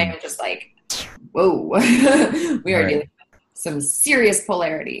 I am just like, whoa, we are dealing with some serious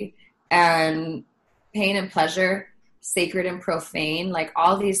polarity. And pain and pleasure, sacred and profane, like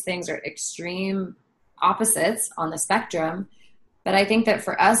all these things are extreme opposites on the spectrum. But I think that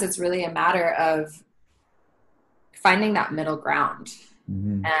for us, it's really a matter of finding that middle ground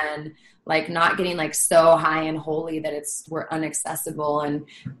and like not getting like so high and holy that we're inaccessible and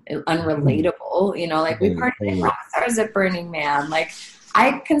unrelatable, like we party in rock stars at Burning Man. Like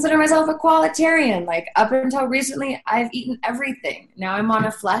I consider myself a qualitarian. Like up until recently, I've eaten everything. Now I'm on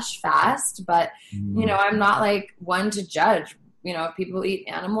a flesh fast, but I'm not like one to judge. If people eat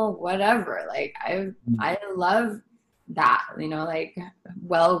animal, whatever. Like I love that. Like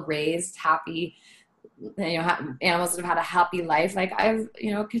well raised, happy. Animals that have had a happy life. Like I've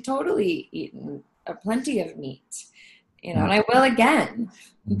totally eaten plenty of meat. And I will again.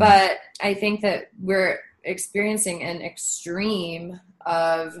 But I think that we're experiencing an extreme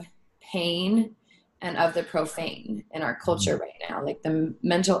of pain and of the profane in our culture right now. Like the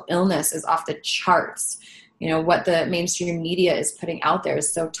mental illness is off the charts. You know, what the mainstream media is putting out there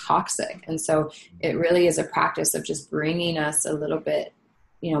is so toxic. And so it really is a practice of just bringing us a little bit,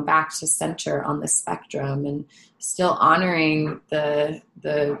 you know, back to center on the spectrum, and still honoring the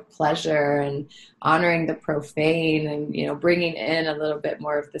pleasure and honoring the profane, and, you know, bringing in a little bit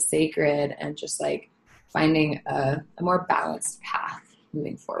more of the sacred, and just like finding a more balanced path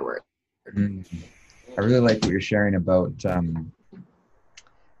moving forward. Mm-hmm. I really like what you're sharing about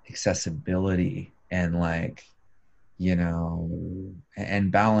accessibility and, like, you know,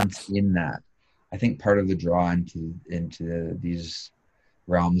 and balance in that. I think part of the draw into these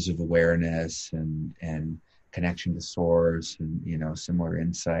realms of awareness and connection to source, and, you know, similar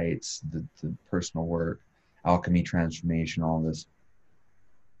insights, the personal work, alchemy, transformation, all this,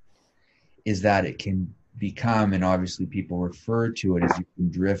 is that it can become, and obviously people refer to it as, you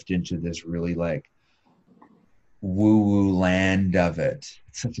can drift into this really like woo-woo land of it.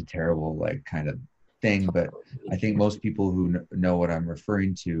 It's such a terrible like kind of thing, but I think most people who know what I'm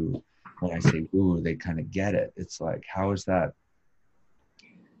referring to when I say woo, they kind of get it. It's like, how is that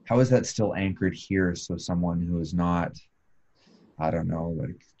still anchored here? So someone who is not, I don't know,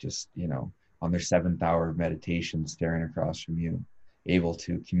 like just, you know, on their 7th hour of meditation, staring across from you, able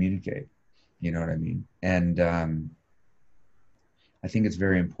to communicate, you know what I mean? And I think it's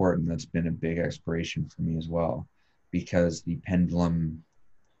very important. That's been a big exploration for me as well, because the pendulum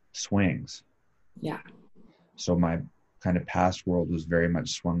swings. Yeah. So my kind of past world was very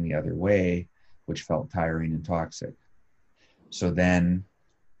much swung the other way, which felt tiring and toxic. So then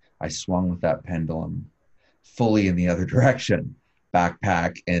I swung with that pendulum fully in the other direction,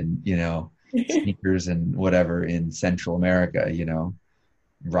 backpack and, you know, sneakers and whatever in Central America, you know,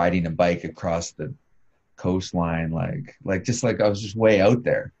 riding a bike across the coastline, like just like I was just way out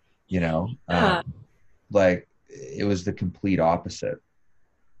there, you know. Like it was the complete opposite.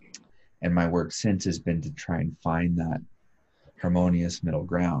 And my work since has been to try and find that harmonious middle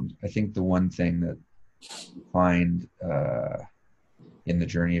ground. I think the one thing that you find in the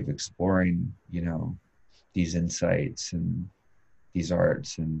journey of exploring, you know, these insights and these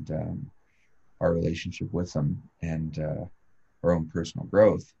arts and our relationship with them, and our own personal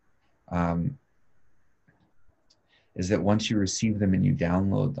growth, is that once you receive them and you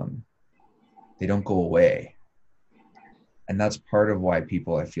download them, they don't go away. And that's part of why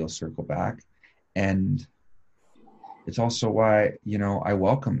people, I feel, circle back. And it's also why, you know, I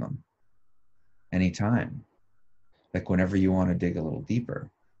welcome them anytime. Like whenever you want to dig a little deeper.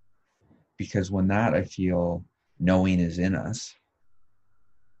 Because when that, I feel, knowing is in us,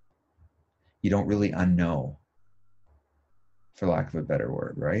 you don't really unknow, for lack of a better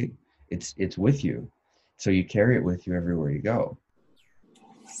word, right? It's with you. So you carry it with you everywhere you go.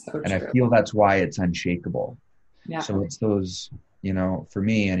 So and true. I feel that's why it's unshakable. Yeah. So it's those, you know, for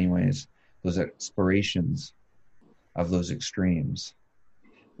me anyways, those explorations of those extremes,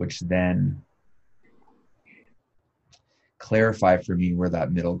 which then clarify for me where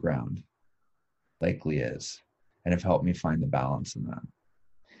that middle ground likely is, and have helped me find the balance in that.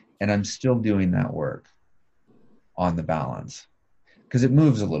 And I'm still doing that work on the balance, because it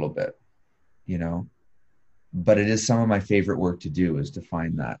moves a little bit, you know, but it is some of my favorite work to do, is to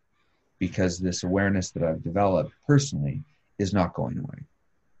find that, because this awareness that I've developed personally is not going away.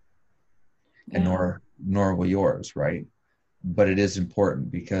 Yeah. And nor will yours, right? But it is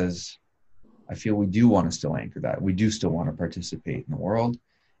important, because I feel we do want to still anchor that. We do still want to participate in the world,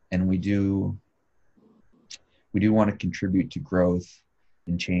 and we do want to contribute to growth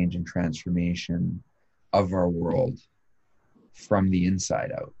and change and transformation of our world from the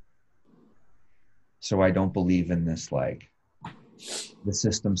inside out. So I don't believe in this, like, the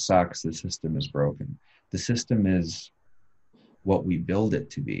system sucks, the system is broken. The system is what we build it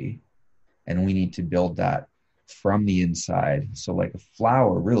to be, and we need to build that from the inside. So like a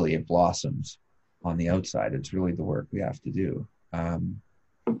flower, really, it blossoms on the outside. It's really the work we have to do.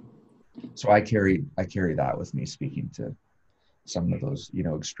 So I carry that with me, speaking to some of those, you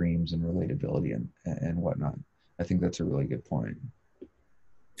know, extremes and relatability and whatnot. I think that's a really good point.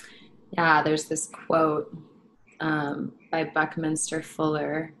 Yeah, there's this quote by Buckminster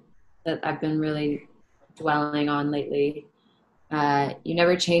Fuller that I've been really dwelling on lately. You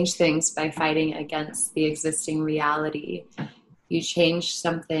never change things by fighting against the existing reality. You change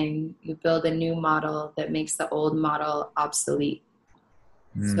something, you build a new model that makes the old model obsolete.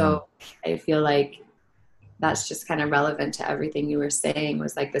 So I feel like that's just kind of relevant to everything you were saying,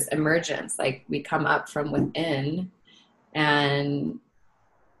 was like this emergence, like we come up from within, and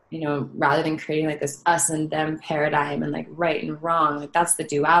rather than creating like this us and them paradigm and like right and wrong, like that's the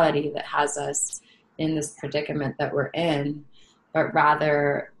duality that has us in this predicament that we're in, but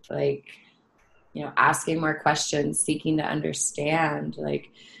rather like, asking more questions, seeking to understand, like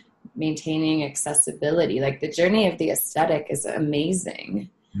maintaining accessibility. Like the journey of the aesthetic is amazing.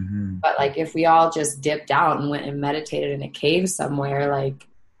 Mm-hmm. But like if we all just dipped out and went and meditated in a cave somewhere, like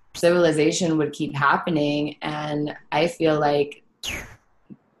civilization would keep happening. And I feel like,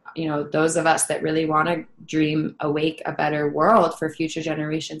 those of us that really want to dream awake a better world for future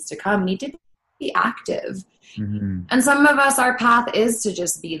generations to come need to be active. Mm-hmm. And some of us, our path is to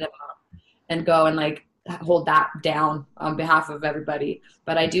just be the mom and go and like hold that down on behalf of everybody.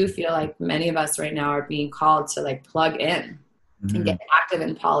 But I do feel like many of us right now are being called to like plug in and get active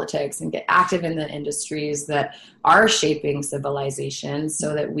in politics and get active in the industries that are shaping civilization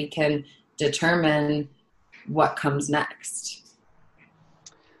so that we can determine what comes next.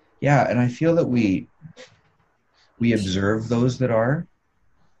 Yeah, and I feel that we observe those that are,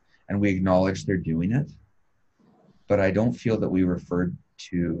 and we acknowledge they're doing it, but I don't feel that we referred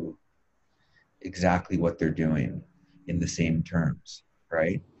to exactly what they're doing in the same terms,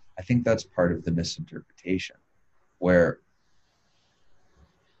 right? I think that's part of the misinterpretation, where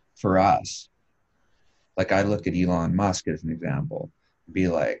for us, like I look at Elon Musk as an example, be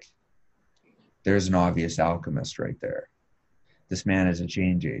like, there's an obvious alchemist right there. This man is a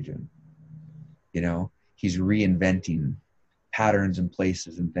change agent. He's reinventing patterns and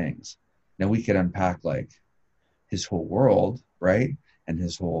places and things. Now we could unpack like his whole world, right? And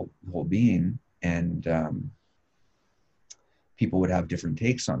his whole being. And people would have different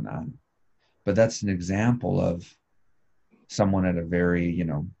takes on that. But that's an example of someone at a very,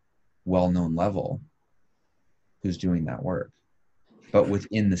 well-known level who's doing that work. But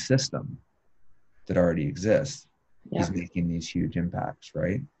within the system that already exists, he's making these huge impacts,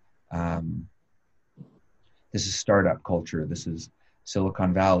 right? This is startup culture. This is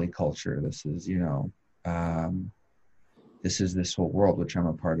Silicon Valley culture. This is, this is this whole world, which I'm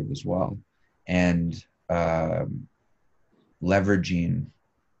a part of as well. And leveraging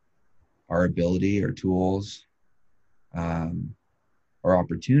our ability or tools or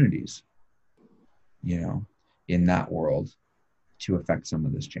opportunities, in that world to affect some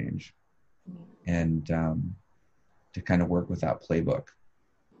of this change. And to kind of work with that playbook,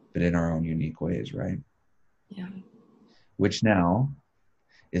 but in our own unique ways, right? Yeah. Which now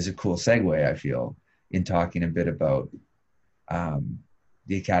is a cool segue, I feel, in talking a bit about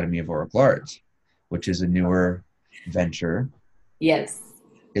the Academy of Oracle Arts, which is a newer venture. Yes.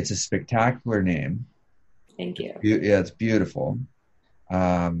 It's a spectacular name. Thank you. Yeah, it's beautiful.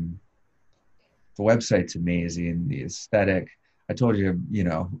 The website's amazing. The aesthetic. I told you,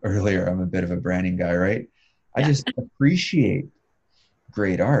 earlier, I'm a bit of a branding guy, right? I just appreciate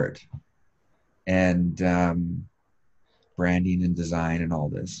great art and branding and design, and all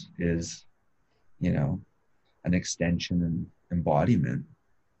this is, an extension and embodiment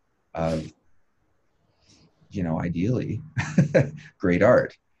of, ideally great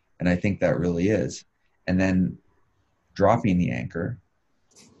art. And I think that really is. And then dropping the anchor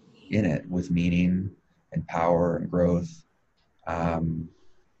in it with meaning and power and growth, and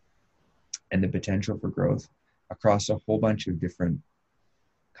the potential for growth across a whole bunch of different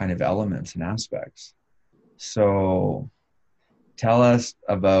kind of elements and aspects. So tell us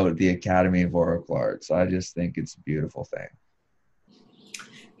about the Academy of Oracle Arts. I just think it's a beautiful thing.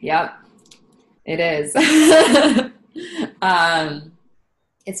 Yep, it is.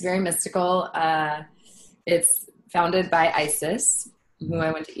 It's very mystical. It's founded by Isis, who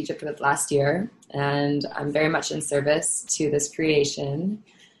I went to Egypt with last year, and I'm very much in service to this creation.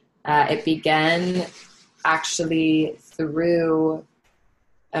 It began actually through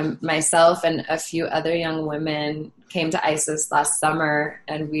myself and a few other young women came to Isis last summer,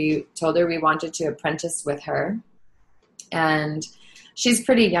 and we told her we wanted to apprentice with her. And she's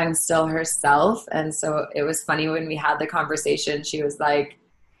pretty young still herself, and so it was funny when we had the conversation. She was like,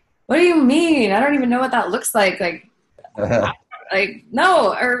 "What do you mean? I don't even know what that looks like." Like,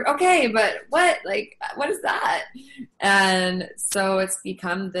 no, or okay, but what? Like, what is that? And so it's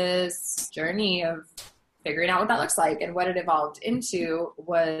become this journey of figuring out what that looks like. And what it evolved into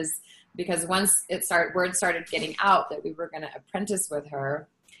was, because once word started getting out that we were going to apprentice with her,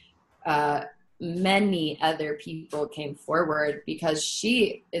 many other people came forward because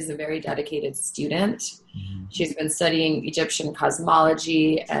she is a very dedicated student. Mm-hmm. She's been studying Egyptian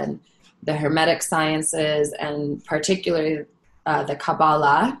cosmology and the Hermetic sciences, and particularly the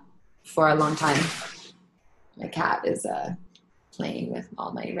Kabbalah, for a long time. My cat is playing with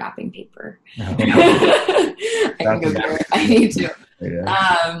all my wrapping paper. No. I can go there. I need to.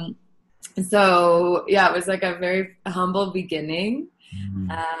 Yeah. So yeah, it was like a very humble beginning.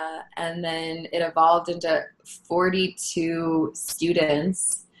 Mm. And then it evolved into 42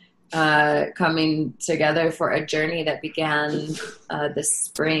 students coming together for a journey that began this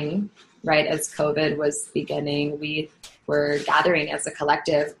spring, right as COVID was beginning. We were gathering as a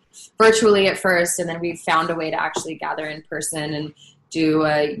collective virtually at first, and then we found a way to actually gather in person and do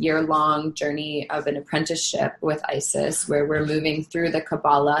a year-long journey of an apprenticeship with Isis, where we're moving through the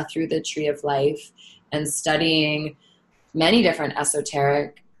Kabbalah, through the Tree of Life, and studying many different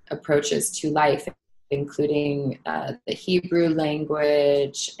esoteric approaches to life, including the Hebrew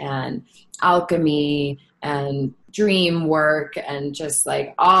language and alchemy and dream work, and just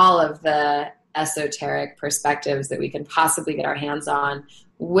like all of the esoteric perspectives that we can possibly get our hands on,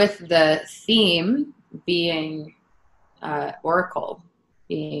 with the theme being oracle,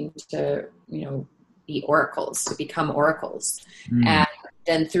 being to, be oracles, to become oracles. And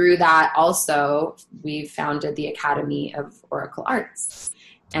then through that also, we founded the Academy of Oracle Arts.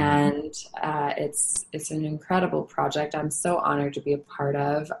 And it's an incredible project. I'm so honored to be a part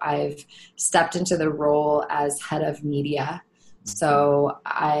of. I've stepped into the role as head of media. So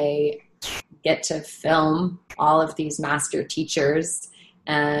I get to film all of these master teachers.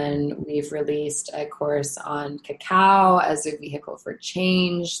 And we've released a course on cacao as a vehicle for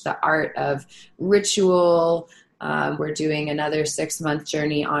change, the art of ritual. We're doing another 6-month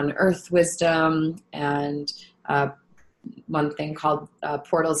journey on earth wisdom, and one thing called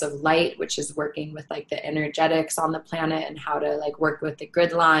Portals of Light, which is working with like the energetics on the planet and how to like work with the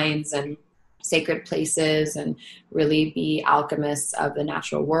grid lines and sacred places and really be alchemists of the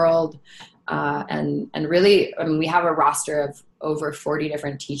natural world. And really, we have a roster of over 40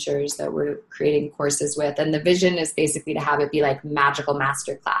 different teachers that we're creating courses with. And the vision is basically to have it be like magical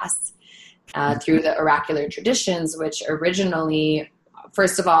masterclass through the oracular traditions, which originally,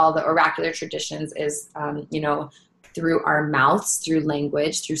 first of all, the oracular traditions is, through our mouths, through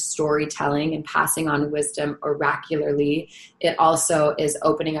language, through storytelling and passing on wisdom oracularly. It also is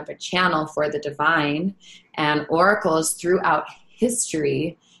opening up a channel for the divine, and oracles throughout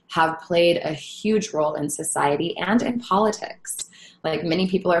history have played a huge role in society and in politics. Like, many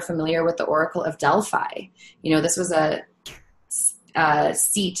people are familiar with the Oracle of Delphi. This was a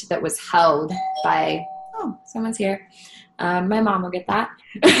seat that was held by, someone's here. My mom will get that.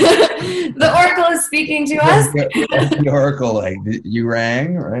 The Oracle is speaking to us. The Oracle, like, you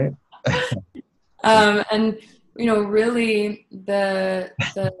rang, right? And really the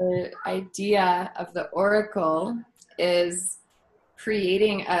idea of the Oracle is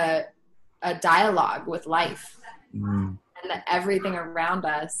creating a dialogue with life, and that everything around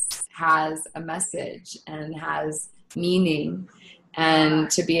us has a message and has meaning, and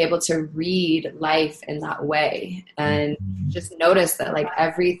to be able to read life in that way and just notice that like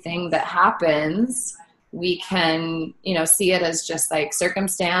everything that happens, we can, see it as just like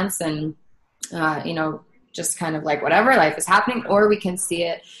circumstance and, just kind of like whatever life is happening, or we can see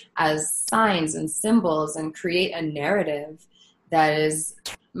it as signs and symbols and create a narrative that is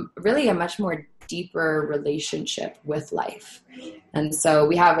really a much more deeper relationship with life. And so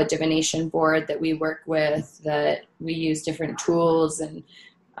we have a divination board that we work with, that we use different tools, and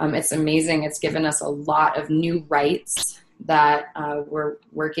it's amazing. It's given us a lot of new rights that we're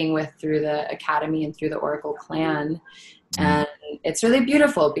working with through the Academy and through the Oracle Clan. And it's really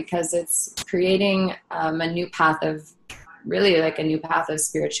beautiful because it's creating a new path of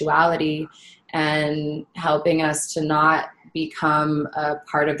spirituality, and helping us to not become a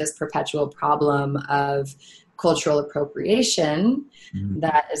part of this perpetual problem of cultural appropriation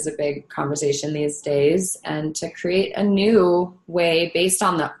that is a big conversation these days, and to create a new way based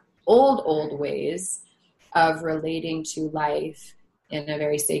on the old ways of relating to life in a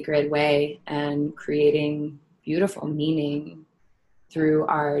very sacred way and creating beautiful meaning through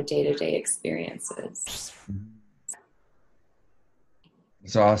our day-to-day experiences.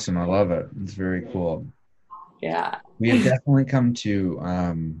 It's awesome. I love it. It's very cool. Yeah. We have definitely come to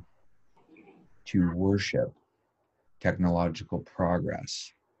worship technological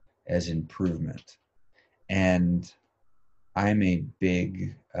progress as improvement. And I'm a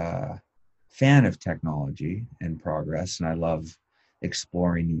big fan of technology and progress, and I love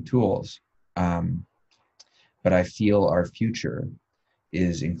exploring new tools. But I feel our future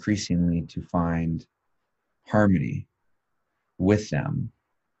is increasingly to find harmony with them,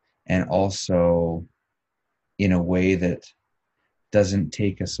 and also in a way that doesn't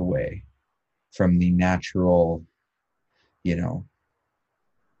take us away from the natural,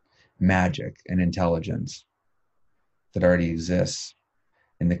 magic and intelligence that already exists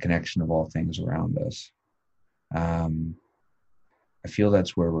in the connection of all things around us. I feel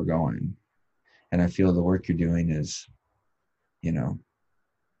that's where we're going. And I feel the work you're doing is,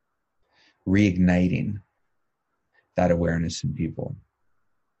 reigniting that awareness in people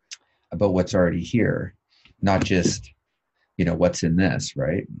about what's already here, not just, what's in this,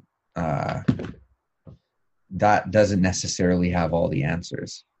 right? That doesn't necessarily have all the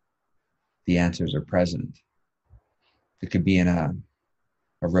answers. The answers are present. It could be in a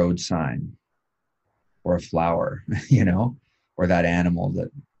road sign or a flower, or that animal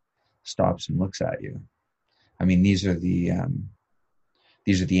that stops and looks at you. I mean, these are the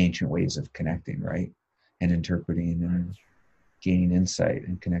ancient ways of connecting, right? And interpreting and gaining insight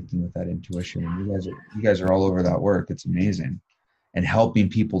and connecting with that intuition. And you guys are all over that work. It's amazing. And helping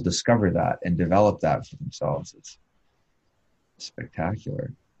people discover that and develop that for themselves. It's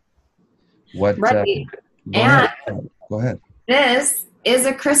spectacular. Right. Go ahead. This is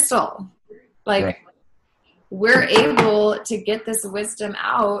a crystal. Right. We're able to get this wisdom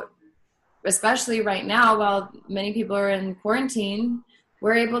out, especially right now while many people are in quarantine.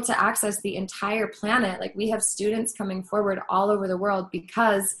 We're able to access the entire planet. Like, we have students coming forward all over the world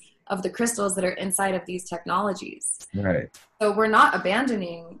because of the crystals that are inside of these technologies. Right. So we're not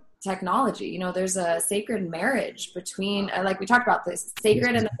abandoning technology. There's a sacred marriage between, like we talked about, this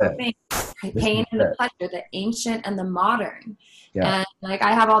sacred and the profane, pain and the pleasure, the ancient and the modern. Yeah. And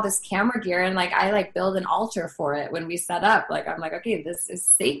I have all this camera gear, and I build an altar for it when we set up. I'm like, okay, this is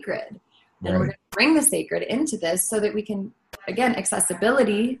sacred. And we're going to bring the sacred into this so that we can, again,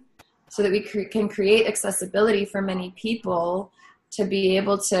 accessibility, so that we can create accessibility for many people to be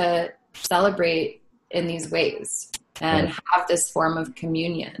able to celebrate in these ways and have this form of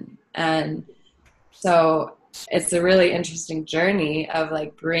communion. And so it's a really interesting journey of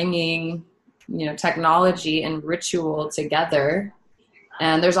bringing, technology and ritual together.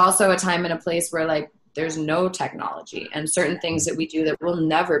 And there's also a time and a place where there's no technology and certain things that we do that will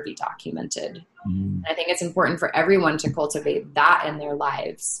never be documented. Mm-hmm. I think it's important for everyone to cultivate that in their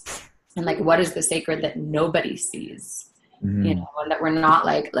lives. And what is the sacred that nobody sees? Mm-hmm. And that we're not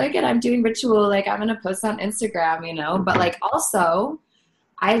look at, I'm doing ritual, I'm going to post on Instagram, but also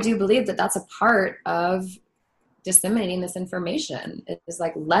I do believe that that's a part of disseminating this information. It's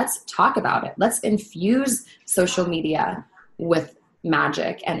let's talk about it. Let's infuse social media with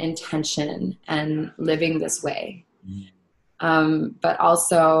magic and intention and living this way. But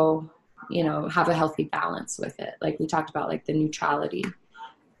also, have a healthy balance with it. We talked about the neutrality,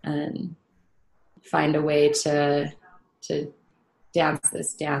 and find a way to dance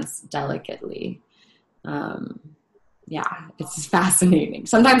this dance delicately. It's fascinating.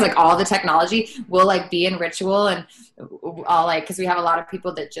 Sometimes all the technology will be in ritual, and I'll because we have a lot of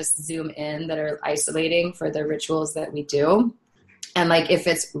people that just zoom in that are isolating for the rituals that we do. And if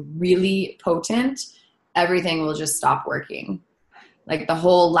it's really potent, everything will just stop working. The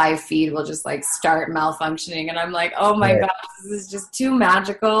whole live feed will just start malfunctioning. And I'm like, oh my gosh, this is just too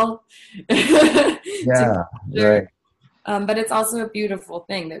magical. Yeah, right. But it's also a beautiful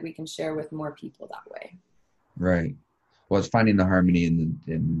thing that we can share with more people that way. Right. Well, it's finding the harmony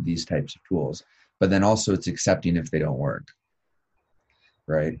in these types of tools, but then also it's accepting if they don't work.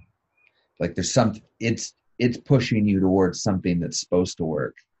 Right. There's it's pushing you towards something that's supposed to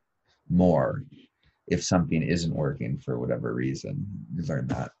work more if something isn't working for whatever reason. You learn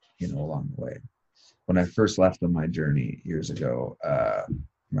that, along the way. When I first left on my journey years ago,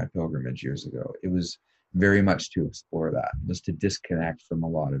 my pilgrimage years ago, it was very much to explore that, was to disconnect from a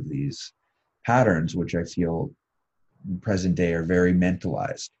lot of these patterns, which I feel in present day are very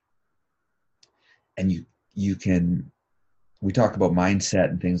mentalized. And we talk about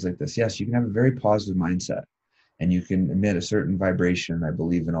mindset and things like this. Yes, you can have a very positive mindset and you can emit a certain vibration. I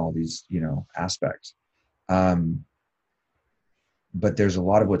believe in all these, aspects. But there's a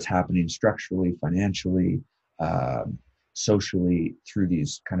lot of what's happening structurally, financially, socially through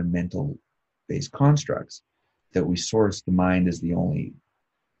these kind of mental based constructs that we source the mind as the only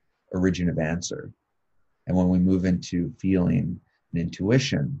origin of answer. And when we move into feeling and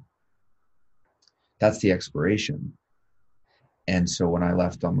intuition, that's the exploration. And so when I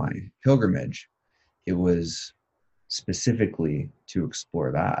left on my pilgrimage, it was specifically to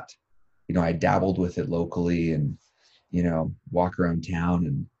explore that. I dabbled with it locally and, walk around town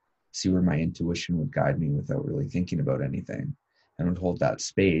and see where my intuition would guide me without really thinking about anything, and would hold that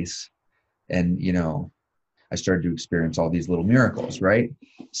space. And, I started to experience all these little miracles, right?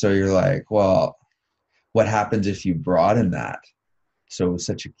 So you're like, well, what happens if you broaden that? So it was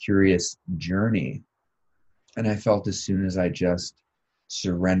such a curious journey. And I felt as soon as I just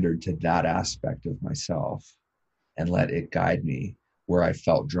surrendered to that aspect of myself, and let it guide me where I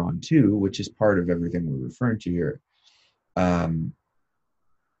felt drawn to, which is part of everything we're referring to here.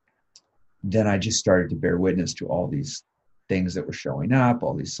 Then I just started to bear witness to all these things that were showing up,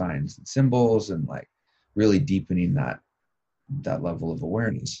 all these signs and symbols, and like really deepening that level of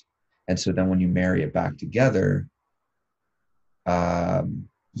awareness. And so then when you marry it back together,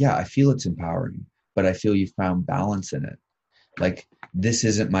 yeah, I feel it's empowering, but I feel you found balance in it. Like, this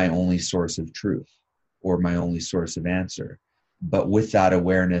isn't my only source of truth or my only source of answer, but with that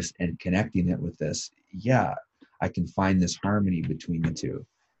awareness and connecting it with this, yeah, I can find this harmony between the two.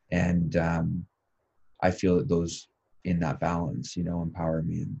 And I feel that those in that balance, empower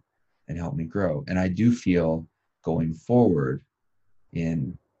me and help me grow. And I do feel going forward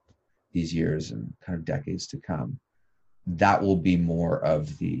in these years and kind of decades to come, that will be more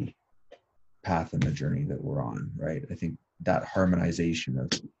of the path and the journey that we're on, right? I think that harmonization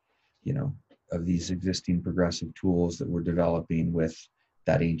of, of these existing progressive tools that we're developing with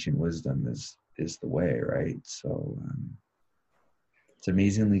that ancient wisdom is the way, right? So it's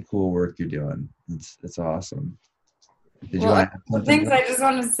amazingly cool work you're doing. It's awesome. Did you want to add something? Things I just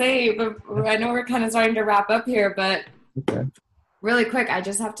want to say, but I know we're kind of starting to wrap up here, but okay. Really quick, I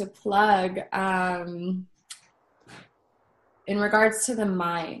just have to plug in regards to the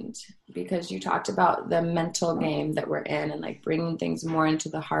mind, because you talked about the mental game that we're in and like bringing things more into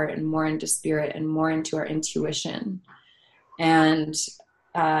the heart and more into spirit and more into our intuition. And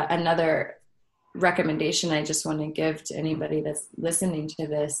another recommendation I just want to give to anybody that's listening to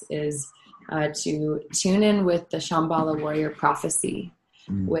this is to tune in with the Shambhala Warrior Prophecy,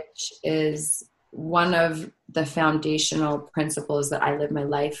 which is one of the foundational principles that I live my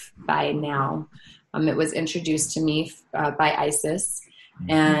life by now. It was introduced to me by Isis,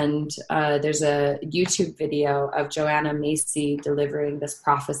 and there's a YouTube video of Joanna Macy delivering this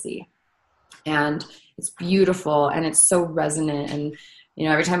prophecy, and it's beautiful and it's so resonant. And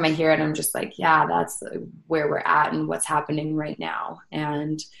every time I hear it, I'm just like, yeah, that's where we're at and what's happening right now.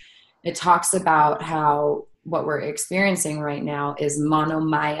 And it talks about how what we're experiencing right now is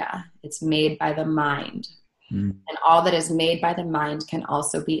monomaya. It's made by the mind. And all that is made by the mind can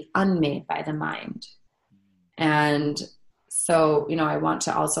also be unmade by the mind. And so, I want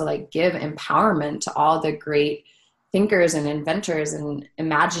to also like give empowerment to all the great thinkers and inventors and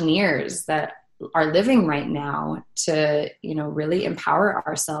Imagineers that are living right now to, really empower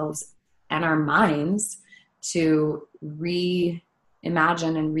ourselves and our minds to reimagine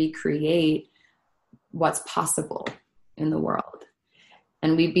and recreate what's possible in the world.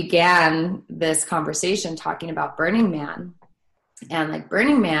 And we began this conversation talking about Burning Man, and like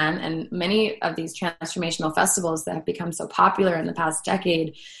Burning Man and many of these transformational festivals that have become so popular in the past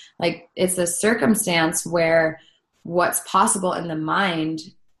decade, like it's a circumstance where what's possible in the mind,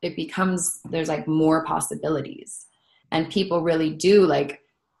 there's like more possibilities, and people really do like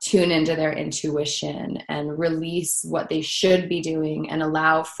tune into their intuition and release what they should be doing and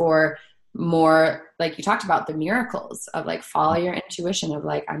allow for more, like you talked about, the miracles of like follow your intuition of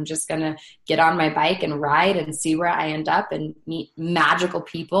like, I'm just gonna get on my bike and ride and see where I end up and meet magical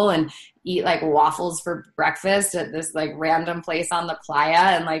people and eat like waffles for breakfast at this like random place on the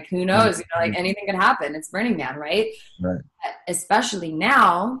playa, and like who knows, like anything can happen. It's Burning Man, right? Especially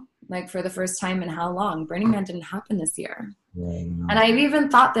now, like for the first time in how long? Burning Man didn't happen this year. And I've even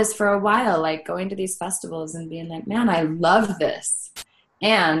thought this for a while, like going to these festivals and being like, man, I love this.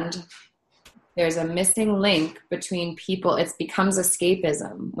 And there's a missing link between people. It becomes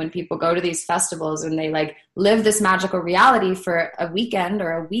escapism when people go to these festivals and they like live this magical reality for a weekend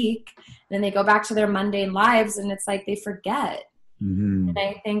or a week. Then they go back to their mundane lives and it's like they forget. And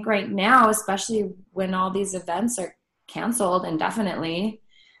I think right now, especially when all these events are canceled indefinitely,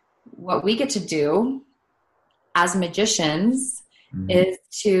 what we get to do as magicians is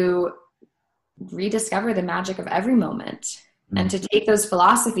to rediscover the magic of every moment. And to take those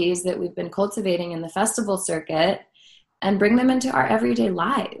philosophies that we've been cultivating in the festival circuit and bring them into our everyday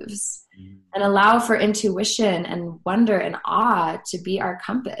lives and allow for intuition and wonder and awe to be our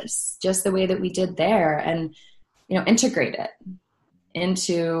compass, just the way that we did there, and, integrate it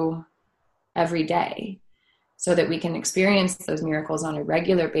into every day so that we can experience those miracles on a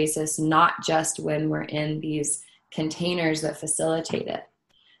regular basis, not just when we're in these containers that facilitate it,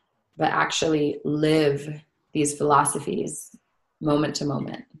 but actually live these philosophies moment to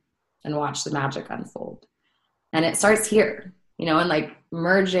moment and watch the magic unfold. And it starts here, and like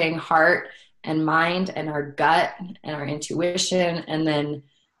merging heart and mind and our gut and our intuition, and then,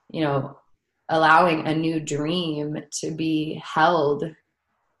 allowing a new dream to be held,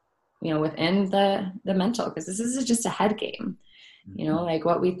 within the mental, because this is just a head game, like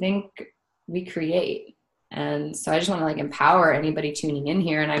what we think we create. And so I just want to like empower anybody tuning in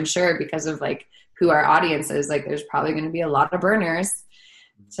here. And I'm sure because of like who our audience is, like there's probably going to be a lot of burners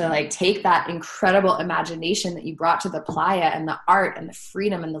to like take that incredible imagination that you brought to the playa and the art and the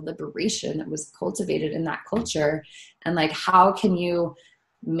freedom and the liberation that was cultivated in that culture. And like, how can you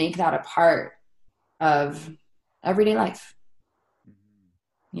make that a part of everyday life?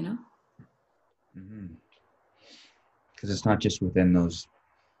 You know? Because it's not just within those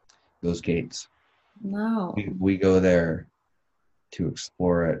gates. No. We go there to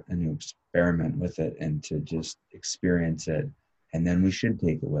explore it and to experiment with it and to just experience it. And then we should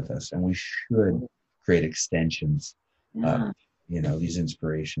take it with us, and we should create extensions of, these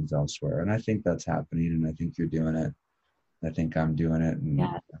inspirations elsewhere. And I think that's happening, and I think you're doing it. I think I'm doing it, and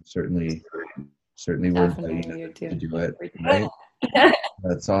I'm certainly we're inviting you to do it. Right?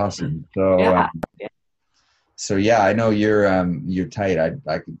 That's awesome. So, I know you're tight. I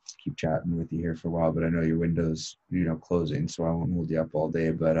could keep chatting with you here for a while, but I know your window's closing, so I won't hold you up all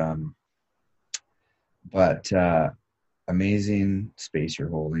day. But amazing space you're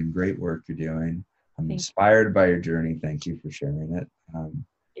holding. Great work you're doing. I'm inspired by your journey. Thank you for sharing it.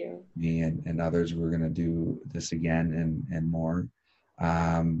 Me and others, we're going to do this again and more.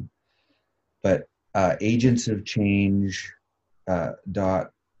 But agents of change .com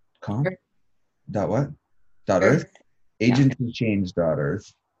 .earth agents of change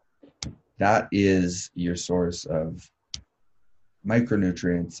 .earth. That is your source of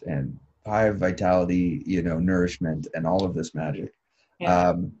micronutrients and high vitality, nourishment and all of this magic.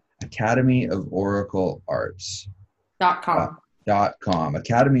 Academy of Oracle Arts .com.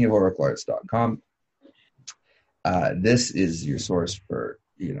 Academy of Oracle Arts.com. This is your source for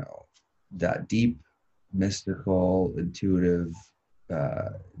that deep, mystical, intuitive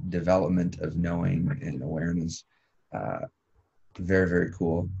development of knowing and awareness. Very, very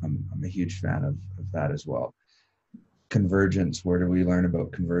cool. I'm a huge fan of that as well. Convergence. Where do we learn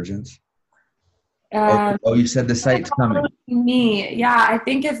about Convergence? You said the site's coming. I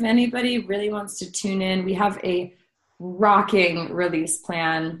think if anybody really wants to tune in, we have a rocking release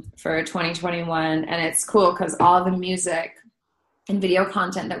plan for 2021, and it's cool because all the music and video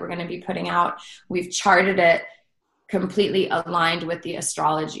content that we're going to be putting out, we've charted it completely aligned with the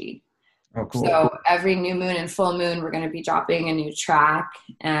astrology. Oh, cool. So every new moon and full moon, we're going to be dropping a new track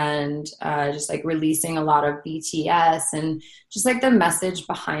and just like releasing a lot of BTS and just like the message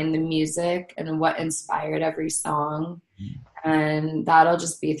behind the music and what inspired every song. And that'll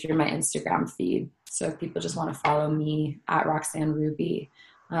just be through my Instagram feed. So if people just want to follow me at Roxanne Ruby,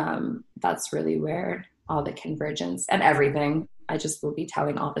 that's really where all the convergence and everything. I just will be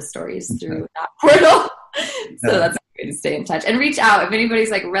telling all the stories through that portal. So that's a way to stay in touch and reach out if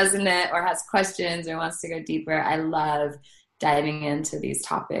anybody's like resonant or has questions or wants to go deeper. I love diving into these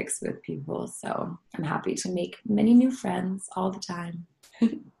topics with people. So I'm happy to make many new friends all the time.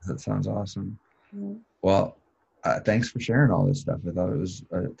 That sounds awesome. Well, thanks for sharing all this stuff. I thought it was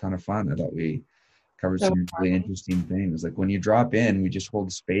a ton of fun. I thought we covered some really interesting things. Like when you drop in, we just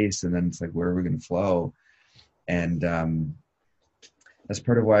hold space and then it's like, where are we going to flow? And that's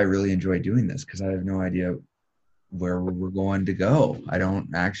part of why I really enjoy doing this, because I have no idea where we're going to go. I don't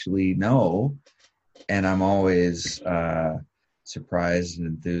actually know. And I'm always surprised and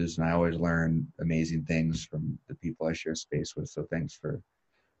enthused, and I always learn amazing things from the people I share space with. So thanks for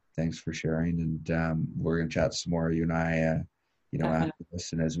sharing. And we're going to chat some more, you and I, after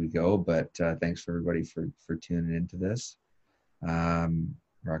this and as we go. But thanks for everybody for tuning into this.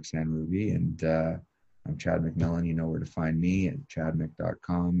 Roxanne Ruby, and I'm Chad McMillan. You know where to find me at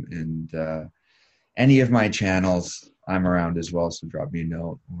chadmc.com. And any of my channels, I'm around as well. So drop me a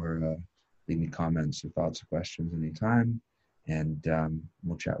note or leave me comments or thoughts or questions anytime. And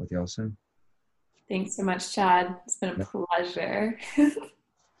we'll chat with y'all soon. Thanks so much, Chad. It's been a pleasure.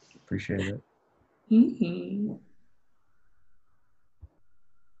 Appreciate it. Mm-hmm.